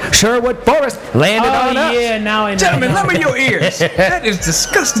Forest. Sherwood Forest landed on us. Oh, yeah, now I know. Gentlemen, let me your ears. That is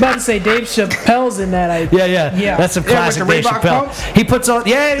disgusting. about to say Dave Chappelle's in that. Yeah. That's some Yeah, with classic the Dave Reebok Chappelle. pumps? He puts on.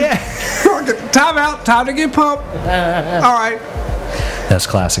 Yeah. Time out. Time to get pumped. All right. That's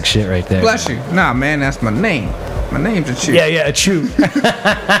classic shit right there. Bless you. Nah, man, that's my name. My name's a chew. Yeah, a chew.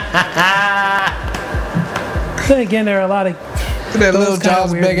 Then again, there are a lot of That those little kinda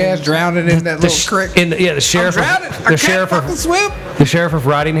John's weird big ass names. drowning in that little creek. The sheriff. I'm drowning. I The can't sheriff fucking of swim. the sheriff of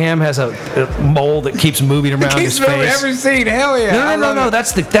Rottingham has a mole that keeps moving around Keeps his moving face. every scene. Hell yeah. I No. love it.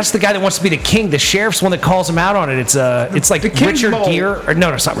 That's the guy that wants to be the king. The sheriff's one that calls him out on it. It's like the king's Richard mole. Gere. Or no,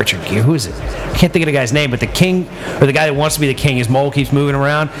 it's not Richard Gere. Who is it? I can't think of the guy's name. But the king, or the guy that wants to be the king, his mole keeps moving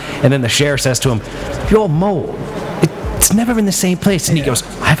around, and then the sheriff says to him, "Your mole, it's never in the same place." And he goes,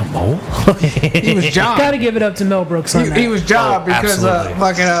 "I have a mole." He was John. Got to give it up to Mel Brooks on that. He was John Oh, because absolutely.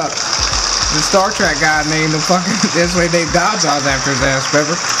 fucking the Star Trek guy named him fucking. That's why they Don Johns after his ass.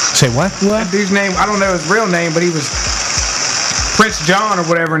 Remember? Say what? That dude's name. I don't know his real name, but he was Prince John or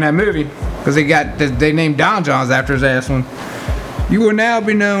whatever in that movie because they named Don Johns after his ass one. You will now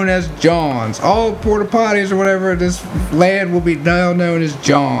be known as Johns. All porta potties or whatever this land will be now known as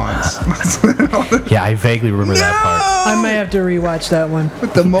Johns. Yeah, I vaguely remember that part. I may have to rewatch that one.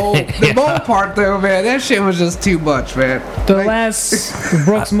 With the mole part though, man, that shit was just too much, man. The Like, last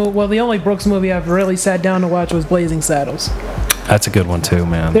Brooks movie, well, the only Brooks movie I've really sat down to watch was Blazing Saddles. That's a good one too,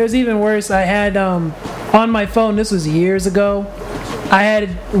 man. There's even worse. I had on my phone, this was years ago, I had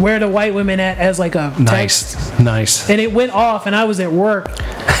Where the White Women At as like a text. Nice. And it went off, and I was at work.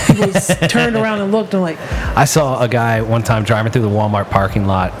 He was turned around and looked, and like, I saw a guy one time driving through the Walmart parking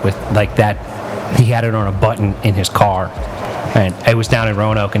lot with like that. He had it on a button in his car. And it was down in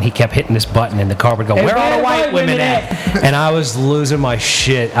Roanoke, and he kept hitting this button, and the car would go, Hey, "Where are the white women at?" And I was losing my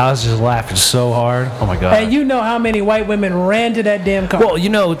shit. I was just laughing so hard. Oh my god. and you know how many white women ran to that damn car.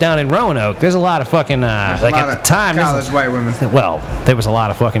 Well, down in Roanoke, there's a lot of fucking like at the time. college white women. Well, there was a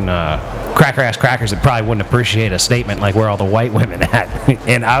lot of fucking cracker-ass crackers that probably wouldn't appreciate a statement like "Where are all the white women at?"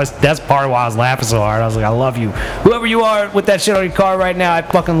 And that's part of why I was laughing so hard. I was like, "I love you, whoever you are with that shit on your car right now. I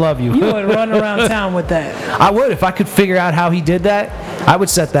fucking love you." You would run around town with that. I would if I could figure out how he did that. I would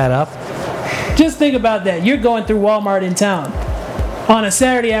set that up. Just think about that. You're going through Walmart in town on a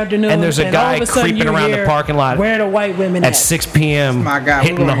Saturday afternoon, And there's a guy all of a sudden creeping you around the hear, parking lot Where the white women at 6 p.m. My God,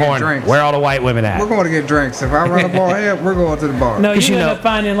 hitting we're the gonna get horn. drinks. Where are all the white women at? We're going to get drinks. If I run a bar here, we're going to the bar. No, you 'Cause end up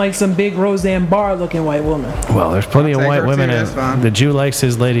finding like some big Roseanne Barr looking white woman. Well, there's plenty of I'll take white her women, too, and that's fine. the Jew likes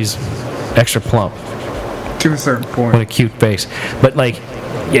his ladies extra plump To a certain with point. a cute face. But like,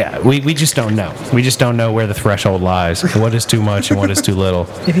 yeah, we just don't know. We just don't know where the threshold lies. What is too much and what is too little.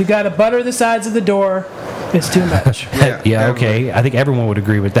 If you got to butter the sides of the door, it's too much. Yeah, okay. I think everyone would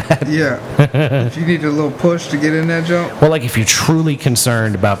agree with that. Yeah. If you need a little push to get in that jump. Well, like if you're truly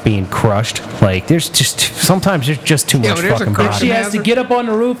concerned about being crushed, like sometimes there's just too Yeah, much but there's a fucking crush She body. has to get up on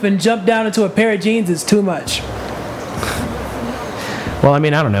the roof and jump down into a pair of jeans. It's too much. Well, I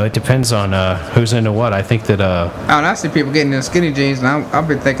mean, I don't know. It depends on who's into what. I think that And I see people getting in skinny jeans, and I've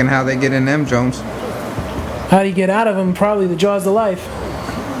been thinking how they get in them Jones. How do you get out of them? Probably the jaws of life.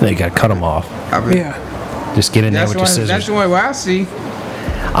 they got to cut them off. Yeah. Just get in there with your scissors. That's the only way I see.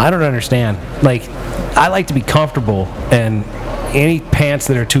 I don't understand. Like, I like to be comfortable, and any pants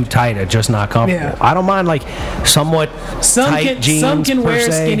that are too tight are just not comfortable. Yeah. I don't mind like somewhat tight jeans. Some can per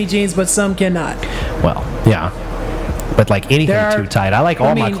wear se. skinny jeans, but some cannot. Well, yeah. But like anything too tight. I like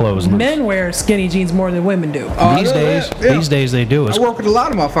all my clothes loose. Men wear skinny jeans more than women do. These days they do. I work with a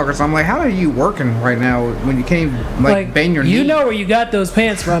lot of motherfuckers. I'm like, how are you working right now when you can't even like bend your knee? You know where you got those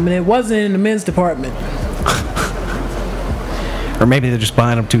pants from, and it wasn't in the men's department. Or maybe they're just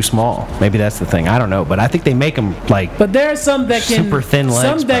buying them too small. Maybe that's the thing. I don't know. But I think they make them like. But there are some that can super thin legs.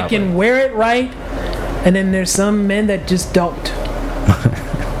 Some that can wear it right, and then there's some men that just don't.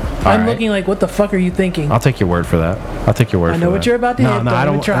 I'm looking like, what the fuck are you thinking? I'll take your word for that. I know what you're about to hit. No, I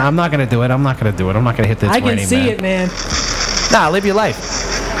don't. I'm not gonna do it. I'm not gonna hit this. I can see it, man. Nah, live your life.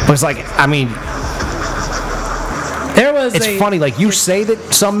 But it's like, I mean, it's funny. Like you say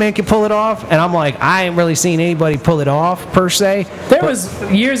that some men can pull it off, and I'm like, I ain't really seen anybody pull it off per se. There was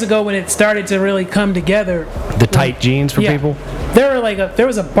years ago when it started to really come together. The tight jeans for people. There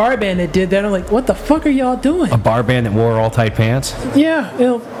was a bar band that did that. I'm like, what the fuck are y'all doing? A bar band that wore all tight pants? Yeah,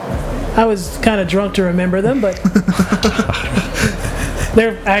 I was kind of drunk to remember them, but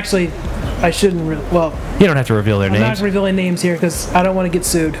they're actually, I shouldn't. You don't have to reveal their names. I'm not revealing names here because I don't want to get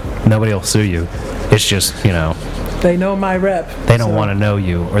sued. Nobody will sue you. It's just, They know my rep. They don't want to know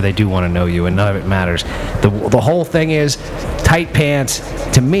you, or they do want to know you, and none of it matters. The whole thing is, tight pants,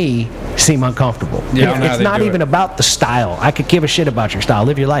 to me, seem uncomfortable. Yeah, it's not even about the style. I could give a shit about your style.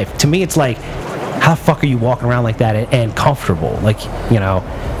 Live your life. To me, it's like, how the fuck are you walking around like that and comfortable? Like,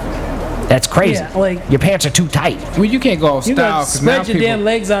 that's crazy. Yeah, like your pants are too tight. Well, you can't go off you style. You spread your damn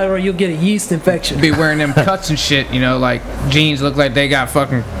legs out, or you'll get a yeast infection. Be wearing them cuts and shit. Like jeans look like they got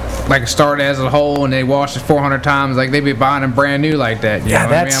fucking like started as a whole, and they washed it 400 times. Like they be buying them brand new like that. You know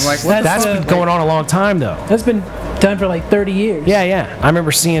what I mean? I'm like, that's been going on a long time though. That's been done for like 30 years. Yeah. I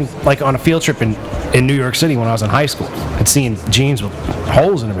remember seeing like on a field trip in New York City when I was in high school, and seeing jeans with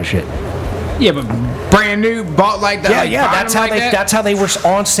holes in them and shit. Yeah, but brand new, bought like that. Yeah, that's how they were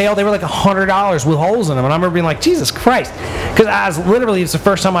on sale. They were like $100 with holes in them, and I remember being like, Jesus Christ, because it's the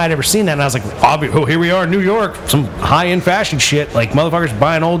first time I had ever seen that, and I was like, oh, here we are in New York, some high-end fashion shit, like motherfuckers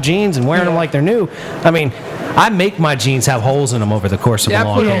buying old jeans and wearing them like they're new. I mean, I make my jeans have holes in them over the course of a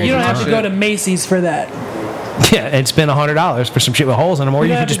long period. You don't have to go to Macy's for that. Yeah, and spend $100 for some shit with holes in them, or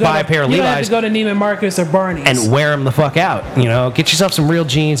you can just buy a pair of Levi's. You don't have to go to Neiman Marcus or Barney's and wear them the fuck out. Get yourself some real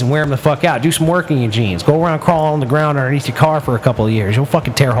jeans and wear them the fuck out. Do some work in your jeans. Go around crawling on the ground underneath your car for a couple of years. You'll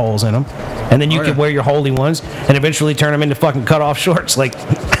fucking tear holes in them, and then you can wear your holy ones and eventually turn them into fucking cut off shorts. Like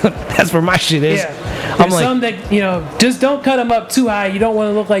that's where my shit is. Yeah. There's some that just don't cut them up too high. You don't want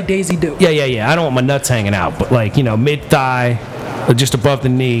to look like Daisy Duke. Yeah. I don't want my nuts hanging out, but mid thigh. Just above the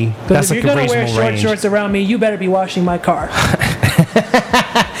knee. That's if like you're gonna wear short shorts around me, you better be washing my car.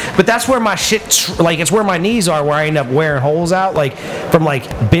 But that's where my shit, it's where my knees are, where I end up wearing holes out, from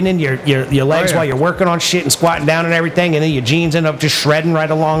bending your legs while you're working on shit and squatting down and everything, and then your jeans end up just shredding right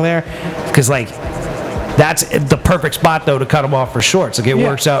along there, because that's the perfect spot though to cut them off for shorts. It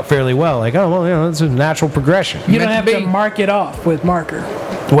works out fairly well. It's a natural progression. You don't have to mark it off with marker.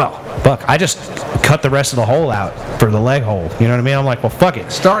 Well, fuck, I just cut the rest of the hole out for the leg hole. You know what I mean? I'm like, well, fuck it.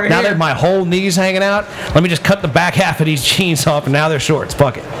 Now that my whole knees hanging out, let me just cut the back half of these jeans off, and now they're shorts.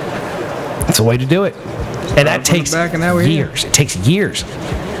 Fuck it. It's a way to do it. And that takes years. It takes years.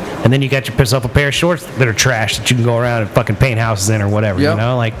 And then you got yourself a pair of shorts that are trash that you can go around and fucking paint houses in or whatever.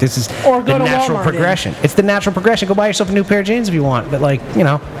 This is the natural progression. It's the natural progression. Go buy yourself a new pair of jeans if you want, but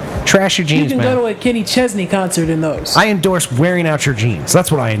trash your jeans, man. You can go to a Kenny Chesney concert in those. I endorse wearing out your jeans.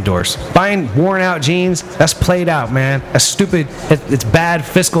 That's what I endorse. Buying worn out jeans, that's played out, man. That's stupid. It's bad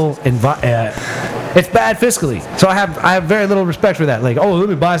fiscal it's bad fiscally. So I have very little respect for that. Let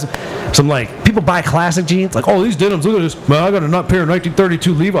me buy some people buy classic jeans. These denims, look at this. Man, I got a pair of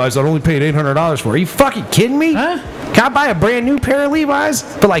 1932 Levi's that I only paid $800 for. Are you fucking kidding me? Huh? Can I buy a brand new pair of Levi's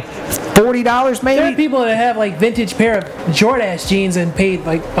for $40 maybe? There are people that have vintage pair of Jordache jeans and paid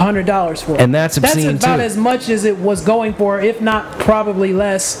 $100 for it. And that's obscene That's about as much as it was going for, if not probably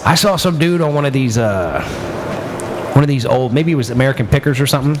less. I saw some dude on one of these old, maybe it was American Pickers or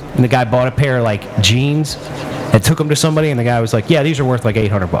something, and the guy bought a pair of jeans and took them to somebody, and the guy was like, yeah, these are worth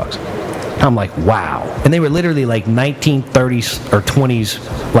 $800. I'm like, wow. And they were literally 1930s or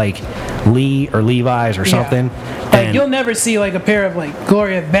 20s Lee or Levi's or something. And you'll never see a pair of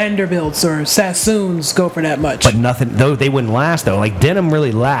Gloria Vanderbilts or Sassoons go for that much. But nothing, though, they wouldn't last though. Denim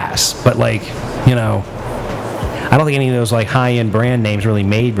really lasts, but I don't think any of those high-end brand names really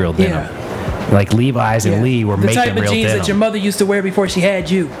made real denim. Yeah. Levi's and Lee were making real denim. The type of jeans that your mother used to wear before she had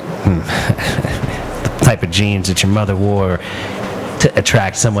you. The type of jeans that your mother wore to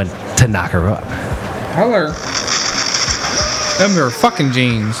attract someone to knock her up. Hello. Them are fucking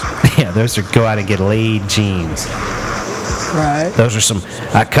jeans. Yeah, those are go out and get laid jeans. Right. Those are some.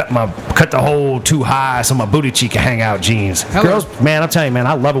 I cut the hole too high so my booty cheek can hang out jeans. Hello. Girls, man, I'm telling you, man,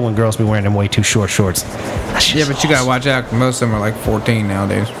 I love it when girls be wearing them way too short shorts. Yeah, but you gotta watch out. 'Cause most of them are like 14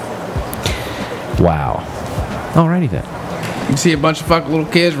 nowadays. Wow. Alrighty then. You see a bunch of fucking little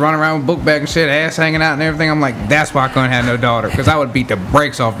kids running around with book bag and shit, ass hanging out and everything. I'm like, that's why I couldn't have no daughter, because I would beat the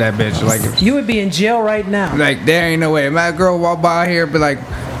brakes off that bitch. Like, You would be in jail right now. like there ain't no way. If my girl walk by here, be like,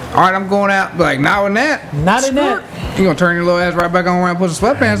 all right, I'm going out. Be like, not in that. Not in that. You gonna turn your little ass right back on around, and put some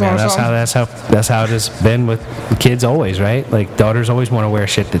sweatpants Man, on or something. that's how it has been with kids always, right? Like daughters always want to wear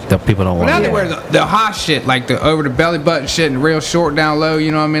shit that the people don't But want now to they wear. wear the hot shit, like the over the belly button shit and real short down low.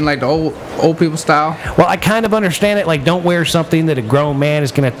 You know what I mean? Like the old people style. Well, I kind of understand it. Like, don't wear something that a grown man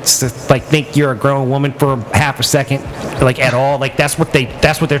is gonna like think you're a grown woman for half a second, like at all. Like that's what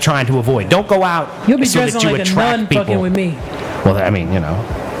they're trying to avoid. Don't go out You'll be so that dressing you like a attract nun people. fucking with me. Well, I mean, you know,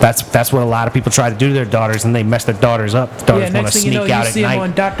 that's what a lot of people try to do to their daughters, and they mess their daughters up. Yeah, Daughters want to next thing you sneak know, you out at see him night.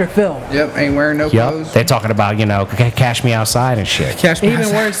 on Dr. Phil. Yep, ain't wearing no Yep, clothes. they're talking about, you know, cash me outside and shit. Catch me Even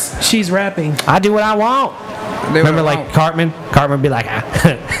outside. worse, she's rapping. I do what I want. They Remember, were like wrong. Cartman? Cartman would be like,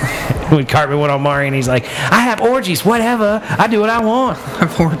 when Cartman went on Maury and he's like, I have orgies, whatever. I do what I want.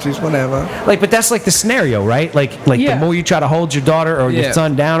 Forties, whatever. Like, but that's like the scenario, right? Like Yeah. the more you try to hold your daughter or your Yeah.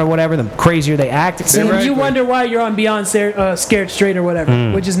 son down or whatever, the crazier they act. It seems. Right. You wonder why you're on Beyond Scared Straight or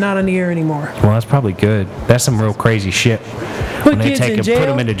whatever, which is not on the air anymore. Well, that's probably good. That's some real crazy shit. Put When they kids take in him, jail. put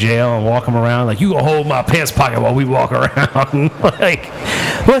him into jail and walk him around like, you gonna hold my pants pocket while we walk around. Like,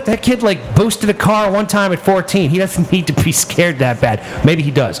 what? That kid like boosted a car one time at 14. He doesn't need to be scared that bad. Maybe he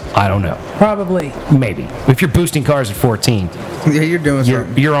does. I don't know. Probably. Maybe. If you're boosting cars at 14, Yeah, you're doing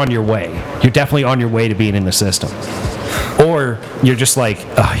something. you're on your way. You're definitely on your way to being in the system. Or you're just like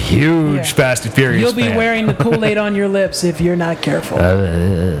a huge Yeah. Fast and Furious You'll be fan. wearing the Kool-Aid on your lips if you're not careful.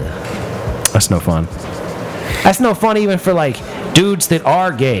 That's no fun. That's no fun even for like dudes that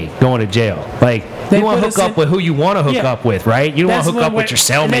are gay going to jail. Like They you want to put hook us up in- with who you want to hook Yeah. up with, right? You don't want to hook when up with your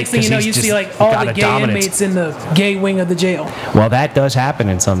cellmate Next thing you know, he's you just see like all got the a gay dominance. inmates in the gay wing of the jail. Well, that does happen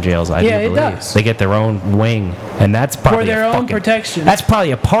in some jails. I Yeah, do it believe does. they get their own wing, and that's probably their a own fucking- protection. That's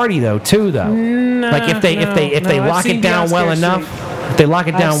probably a party though, too, though. Like if they no, I've lock seen it down Beyond well Scared enough, Straight. if they lock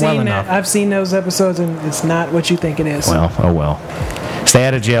it down I've well seen enough. that. I've seen those episodes, and it's not what you think it is. Well, oh well. Stay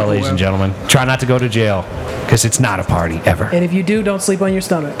out of jail, ladies and gentlemen. Try not to go to jail, because it's not a party ever. And if you do, don't sleep on your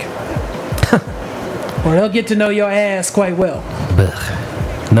stomach. Or they'll get to know your ass quite well.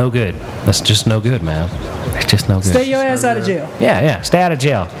 Ugh. No good. That's just no good, man. It's just no good. Stay your ass out of jail. Yeah. Stay out of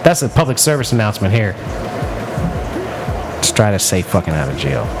jail. That's a public service announcement here. Just try to stay fucking out of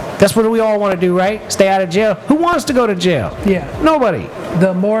jail. That's what we all want to do, right? Stay out of jail. Who wants to go to jail? Yeah. Nobody.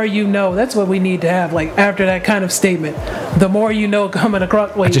 The more you know, that's what we need to have. Like after that kind of statement, the more you know coming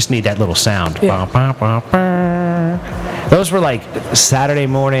across. Wait, I just need that little sound. Yeah. Bah, bah, bah, bah. Those were like Saturday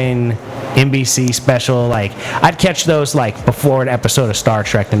morning NBC special. Like I'd catch those like before an episode of Star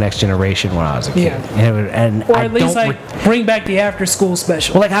Trek: The Next Generation when I was a kid. Yeah. And or I at least don't like bring back the after school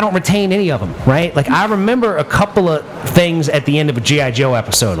special. Well, like, I don't retain any of them, right? Like, I remember a couple of things at the end of a G.I. Joe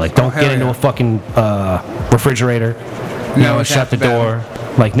episode. Like, don't hell get into yeah. a fucking refrigerator. No, Shut it's half the the battle.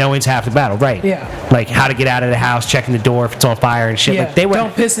 door. Like, knowing's half the battle, right? Yeah. Like, how to get out of the house, checking the door if it's on fire and shit. Yeah, Like, they were...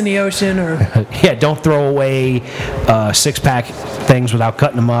 don't piss in the ocean or Yeah, don't throw away six-pack things without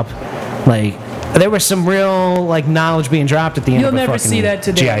cutting them up. Like... There was some real like knowledge being dropped at the end You'll of a never fucking see that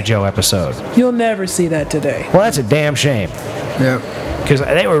today. G.I. Joe episode. you'll never see that today. Well, that's a damn shame. Yep. Because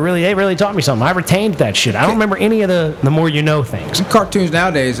they really taught me something. I retained that shit. I don't remember any of the more you know things. Cartoons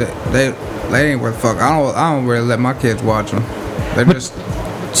nowadays, they ain't worth fuck. I don't really let my kids watch them. They're just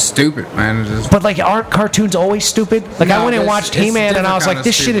stupid, man. It's just, But like, aren't cartoons always stupid? Like, I No, went and it's- watched it's He-Man and I was different like, kinda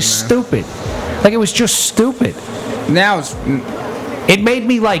this shit is stupid, stupid. Like, it was just stupid. now it's It made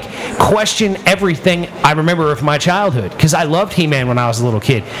me like question everything I remember of my childhood because I loved He-Man when I was a little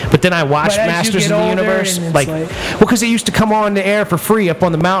kid. But then I watched But as you Masters get of the older Universe, and it's like, like- well, because it used to come on the air for free up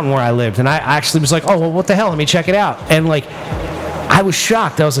on the mountain where I lived, and I actually was like, oh well, what the hell? Let me check it out. And like, I was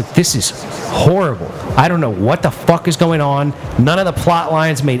shocked. I was like, this is horrible. I don't know what the fuck is going on. None of the plot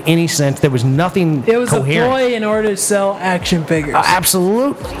lines made any sense. There was nothing It was coherent. a ploy in order to sell action figures.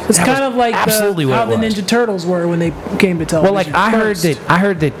 Absolutely. It's That kind was of like absolutely how what the it was. Ninja Turtles were when they came to Well, television. like I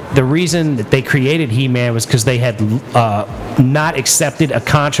heard that the reason that they created He-Man was because they had not accepted a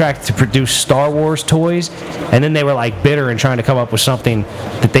contract to produce Star Wars toys, and then they were like bitter and trying to come up with something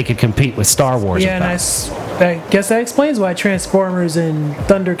that they could compete with Star Wars. Yeah, and I guess that explains why Transformers and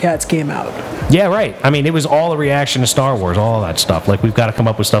Thundercats came out. Yeah, right. I mean, it was all a reaction to Star Wars, all that stuff. Like, we've got to come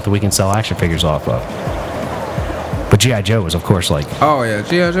up with stuff that we can sell action figures off of. But G.I. Joe was, of course, like Oh yeah,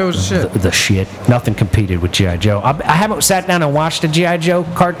 G.I. Joe was the shit. the shit. Nothing competed with G.I. Joe. I haven't sat down and watched a G.I. Joe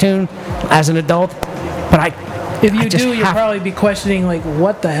cartoon as an adult, but If you I just do, you'll probably be questioning, like,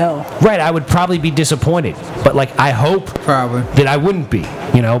 what the hell? Right, I would probably be disappointed. But, like, I hope Probably. that I wouldn't be,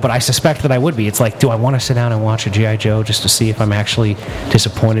 but I suspect that I would be. It's like, do I want to sit down and watch a G.I. Joe just to see if I'm actually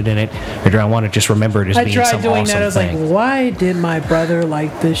disappointed in it? Or do I want to just remember it as I being tried some doing awesome that. I was thing? like, why did my brother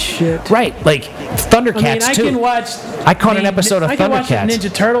like this shit? Right, like, Thundercats, I mean, I too. can watch. I caught an episode of I can watch the Thundercats.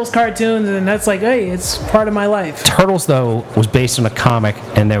 Ninja Turtles cartoons, and that's like, hey, it's part of my life. Turtles, though, was based on a comic,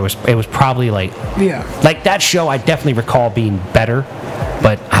 and it was probably, like... Yeah. Like, that show, I definitely recall being better,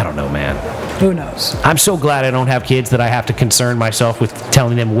 but I don't know, man. Who knows? I'm so glad I don't have kids that I have to concern myself with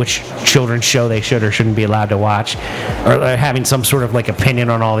telling them which children's show they should or shouldn't be allowed to watch, or having some sort of like opinion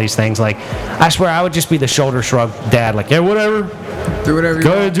on all these things. Like, I swear I would just be the shoulder shrug dad, like, yeah, whatever, Do whatever you go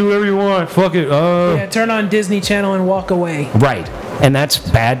want. ahead, do whatever you want, fuck it. Yeah, turn on Disney Channel and walk away. Right, and that's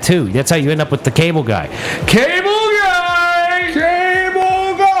bad too. That's how you end up with the cable guy. Cable guy,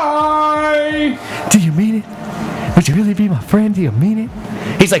 cable guy. Do you mean it? Would you really be my friend? Do you mean it?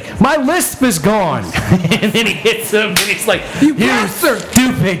 He's like, my lisp is gone. And then he hits him and he's like, you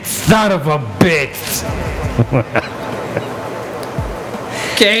stupid son of a bitch.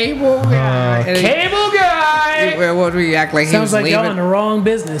 Cable guy. And he- Cable guy. Well, what do we act like he Sounds was like y'all leaving? in the wrong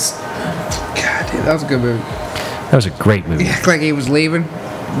business. God, dude, that was a good movie. That was a great movie. He act like he was leaving.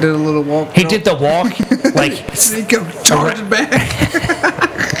 Did a little walk. He did the walk, like, He go charging back.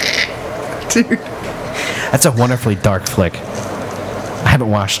 Dude. that's a wonderfully dark flick. I haven't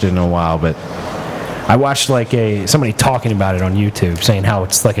watched it in a while, but I watched like somebody talking about it on YouTube, saying how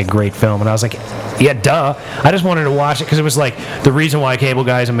it's like a great film, and I was like, yeah, duh. I just wanted to watch it because it was like the reason why Cable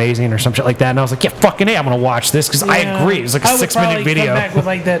Guy is amazing or some shit like that, and I was like, yeah, fucking A, I'm gonna watch this because I Yeah. agree. It was like a I would 6-minute probably video. Come back with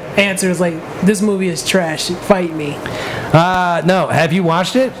like that answer is like, this movie is trash. Fight me. No, have you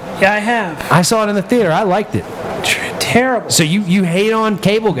watched it? Yeah, I have. I saw it in the theater. I liked it. Terrible. So you hate on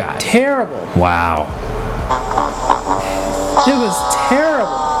Cable Guy? Terrible. Wow. It was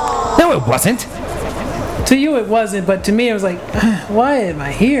terrible. No, it wasn't. To you, it wasn't, but to me, it was like, why am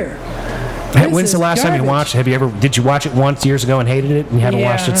I here? This When's the is last time you garbage. watched it? Did you watch it once years ago and hated it and you haven't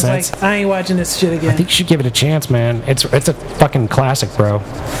Yeah, watched I it was since? like, I ain't watching this shit again. I think you should give it a chance, man. It's a fucking classic, bro.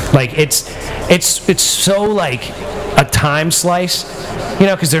 Like it's so like a time slice,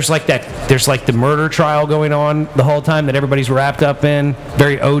 because there's like the murder trial going on the whole time that everybody's wrapped up in,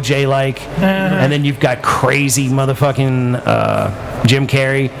 very OJ like, and then you've got crazy motherfucking Jim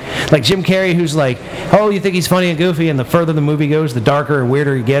Carrey, like Jim Carrey, who's like, oh, you think he's funny and goofy, and the further the movie goes, the darker and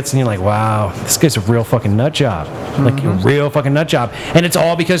weirder he gets, and you're like, wow, this guy's a real fucking nut job, like a real fucking nut job, and it's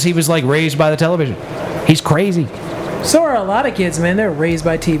all because he was like raised by the television. He's crazy. So are a lot of kids, man. They're raised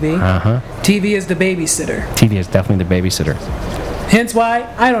by TV. TV is the babysitter. TV is definitely the babysitter. Hence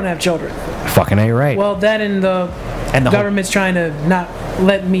why I don't have children. Fucking A, right. Well, that and the And the whole- government's trying to not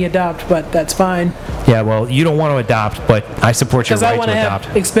let me adopt, but that's fine. Yeah, well, you don't want to adopt, but I support your Because I right want to to adopt.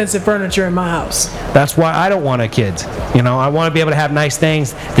 have expensive furniture in my house. That's why I don't want a kid. I want to be able to have nice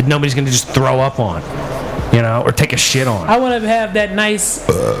things that nobody's going to just throw up on, or take a shit on. I want to have that nice.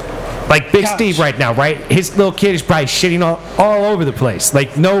 Like Big Couch. Steve right now, right? His little kid is probably shitting all over the place.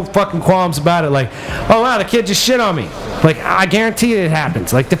 Like, no fucking qualms about it. Like, oh, wow, the kid just shit on me. Like, I guarantee it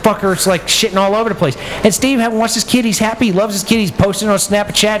happens. Like, the fucker's, like, shitting all over the place. And Steve hasn't watched his kid. He's happy. He loves his kid. He's posting on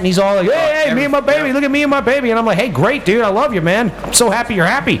Snapchat, and he's all like, hey, me and my baby. Look at me and my baby. And I'm like, hey, great, dude. I love you, man. I'm so happy you're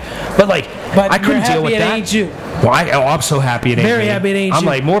happy. But, like, But I couldn't you're deal with happy it that. ain't you. Well, I'm so happy it ain't Very me. happy it ain't I'm you.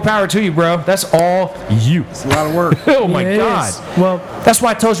 like, more power to you, bro. That's all you. It's a lot of work. Oh, my Yeah, it God. is. Well, That's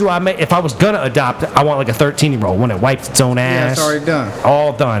why I told you if I was going to adopt, I want like a 13-year-old, one that wipes its own ass. Yeah, it's already done.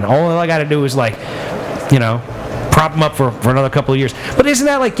 All done. All I got to do is like, prop them up for another couple of years. But isn't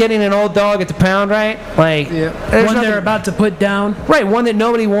that like getting an old dog at the pound, right? Like, Yeah. there's one nothing- they're about to put down. Right, one that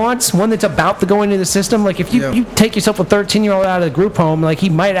nobody wants, one that's about to go into the system. Like, if you, Yeah. you take yourself a 13-year-old out of the group home, like, he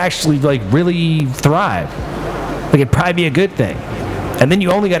might actually, like, really thrive. Like, it'd probably be a good thing. And then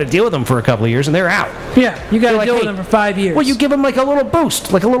you only got to deal with them for a couple of years, and they're out. Yeah, you got to They're like, deal with hey, them for 5 years. Well, you give them, like, a little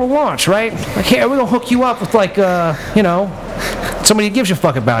boost, like a little launch, right? Like, hey, we're going to hook you up with, like, somebody that gives a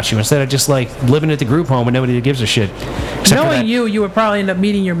fuck about you instead of just, like, living at the group home and nobody that gives a shit. Except for Knowing that- you would probably end up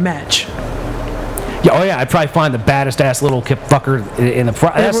meeting your match. Yeah, oh, yeah, I'd probably find the baddest ass little fucker in the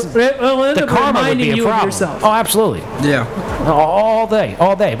front. Well, end The up karma would reminding be a you of problem. yourself. Oh, absolutely. Yeah. All day.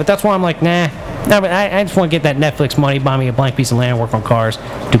 But that's why I'm like, nah. No, but I just want to get that Netflix money, buy me a blank piece of land, work on cars,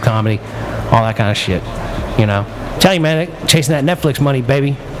 do comedy, all that kind of shit. Tell you, man, chasing that Netflix money,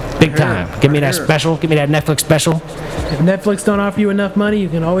 baby, big time. Give me that special. Give me that Netflix special. If Netflix don't offer you enough money, you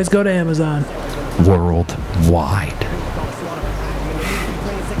can always go to Amazon. worldwide.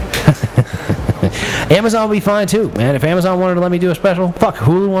 Amazon will be fine too, man. If Amazon wanted to let me do a special, fuck,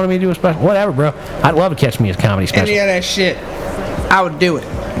 Hulu wanted me to do a special, whatever, bro. I'd love to catch me a comedy special. Any of that shit, I would do it.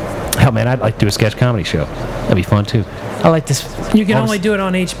 Hell, man, I'd like to do a sketch comedy show. That'd be fun too. I like this. You can only do it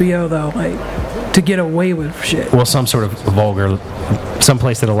on HBO though, like to get away with shit. Well, some sort of vulgar, some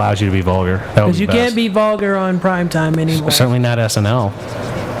place that allows you to be vulgar. Because you can't be vulgar on primetime anymore. Certainly not SNL.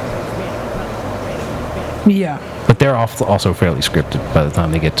 Yeah. But they're also fairly scripted by the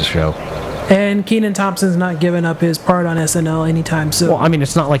time they get to show. And Kenan Thompson's not giving up his part on SNL anytime soon. Well, I mean,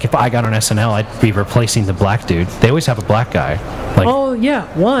 it's not like if I got on SNL, I'd be replacing the black dude. They always have a black guy. Like, oh,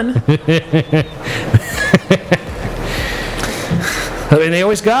 yeah, one. I mean, they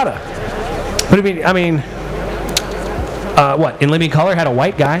always gotta. But I mean, what? In Living Color had a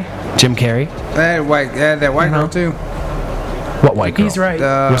white guy, Jim Carrey. That white girl too. What white girl? He's right.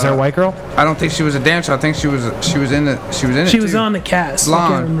 Was there a white girl? I don't think she was a dancer. I think she was in it. She was in it. On the cast.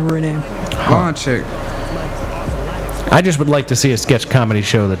 Blonde. I can't remember her name. Blonde chick. I just would like to see a sketch comedy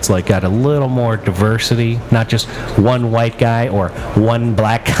show that's like got a little more diversity, not just one white guy or one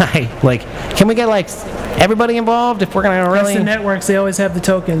black guy. Like, can we get like everybody involved if we're gonna really? That's the networks. They always have the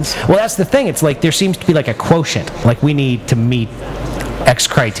tokens. Well, that's the thing. It's like there seems to be like a quotient. Like we need to meet X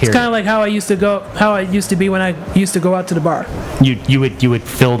criteria. It's kind of like how I used to be when I used to go out to the bar. You would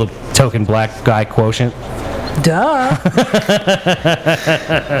fill the token black guy quotient. Duh.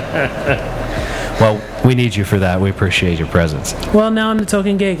 Well, we need you for that. We appreciate your presence. Well, now I'm the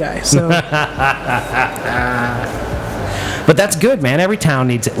token gay guy, so. But that's good, man. Every town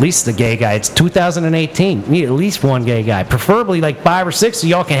needs at least a gay guy. It's 2018. You need at least one gay guy. Preferably like 5 or 6 so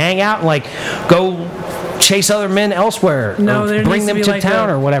y'all can hang out and like go chase other men elsewhere. No, there bring them needs to like town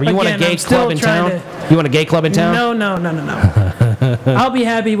or whatever. You want a gay club in town? You want a gay club in town? No. I'll be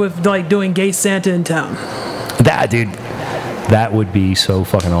happy with like doing gay Santa in town. That would be so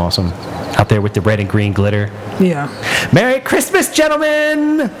fucking awesome. Out there with the red and green glitter. Yeah. Merry Christmas,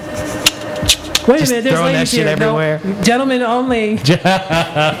 gentlemen! Wait a minute, there's throwing that ladies shit here. everywhere. No, gentlemen only.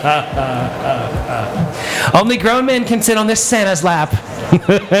 Only grown men can sit on this Santa's lap.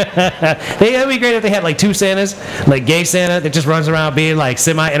 It'd be great if they had like 2 Santas, like gay Santa that just runs around being like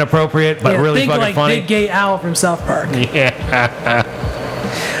semi-inappropriate but really fucking like funny. Big Gay Al from South Park. Yeah.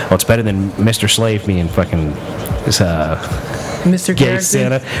 Well, it's better than Mr. Slave being fucking Mr. gay Garrison.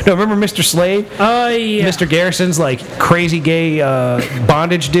 Santa. No, remember Mr. Slave? Oh, yeah. Mr. Garrison's like crazy gay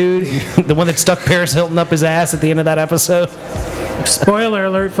bondage dude, the one that stuck Paris Hilton up his ass at the end of that episode. Spoiler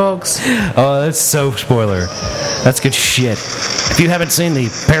alert, folks. Oh, that's so spoiler. That's good shit. If you haven't seen the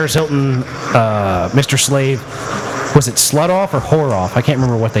Paris Hilton Mr. Slave, was it Slut Off or Whore Off? I can't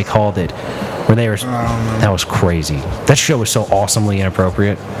remember what they called it. Where they were, that was crazy. That show was so awesomely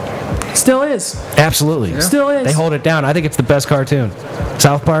inappropriate. Still is. Absolutely. Yeah. Still is. They hold it down. I think it's the best cartoon.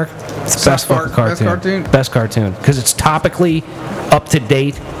 South Park, it's the best fucking cartoon. Best cartoon. Because it's topically up to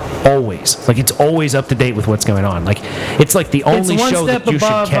date always. Like, it's always up to date with what's going on. Like, it's like the only show that you should catch. It's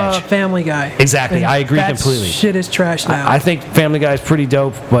one step above Family Guy. Exactly. And I agree completely. Shit is trash now. I think Family Guy is pretty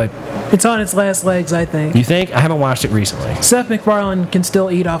dope, but... It's on its last legs, I think. You think? I haven't watched it recently. Seth MacFarlane can still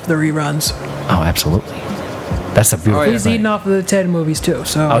eat off the reruns. Oh, absolutely. That's a beautiful He's eating off of the Ted movies, too.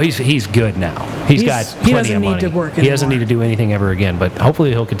 So. Oh, he's good now. He doesn't need to work He doesn't need to do anything ever again, but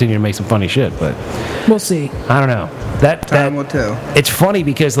hopefully he'll continue to make some funny shit, but... We'll see. I don't know. Time will tell. It's funny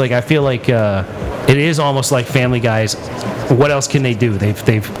because, like, I feel like it is almost like Family Guys. What else can they do? They've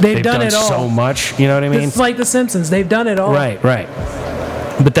done it all. So much. You know what I mean? It's like The Simpsons. They've done it all. Right.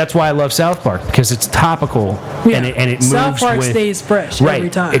 But that's why I love South Park, because it's topical and it moves South Park with, stays fresh every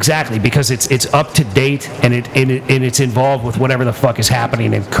time. Exactly, because it's up to date and it's involved with whatever the fuck is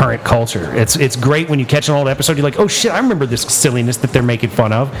happening in current culture. It's great when you catch an old episode, you're like, oh shit, I remember this silliness that they're making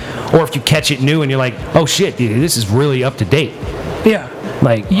fun of. Or if you catch it new and you're like, oh shit, dude, this is really up to date. Yeah.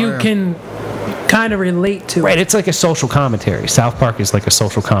 Like you can kind of relate to right, it. it's like a social commentary. South Park is like a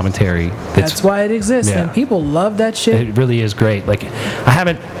social commentary. That's why it exists, and people love that shit. It really is great. Like, I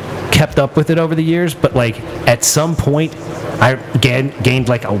haven't kept up with it over the years, but like at some point I gained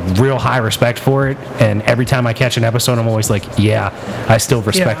like a real high respect for it, and every time I catch an episode I'm always like, yeah, I still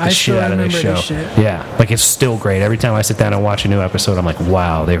respect the shit out of this show. Yeah, like it's still great. Every time I sit down and watch a new episode I'm like,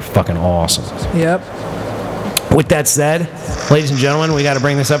 wow, they're fucking awesome. Yep. With that said, ladies and gentlemen, we got to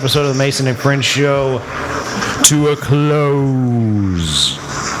bring this episode of the Mason and Friends show to a close.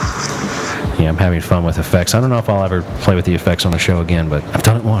 Yeah, I'm having fun with effects. I don't know if I'll ever play with the effects on the show again, but I've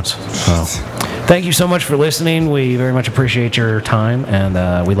done it once. So, thank you so much for listening. We very much appreciate your time,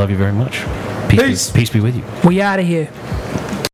 and we love you very much. Peace be with you. We out of here.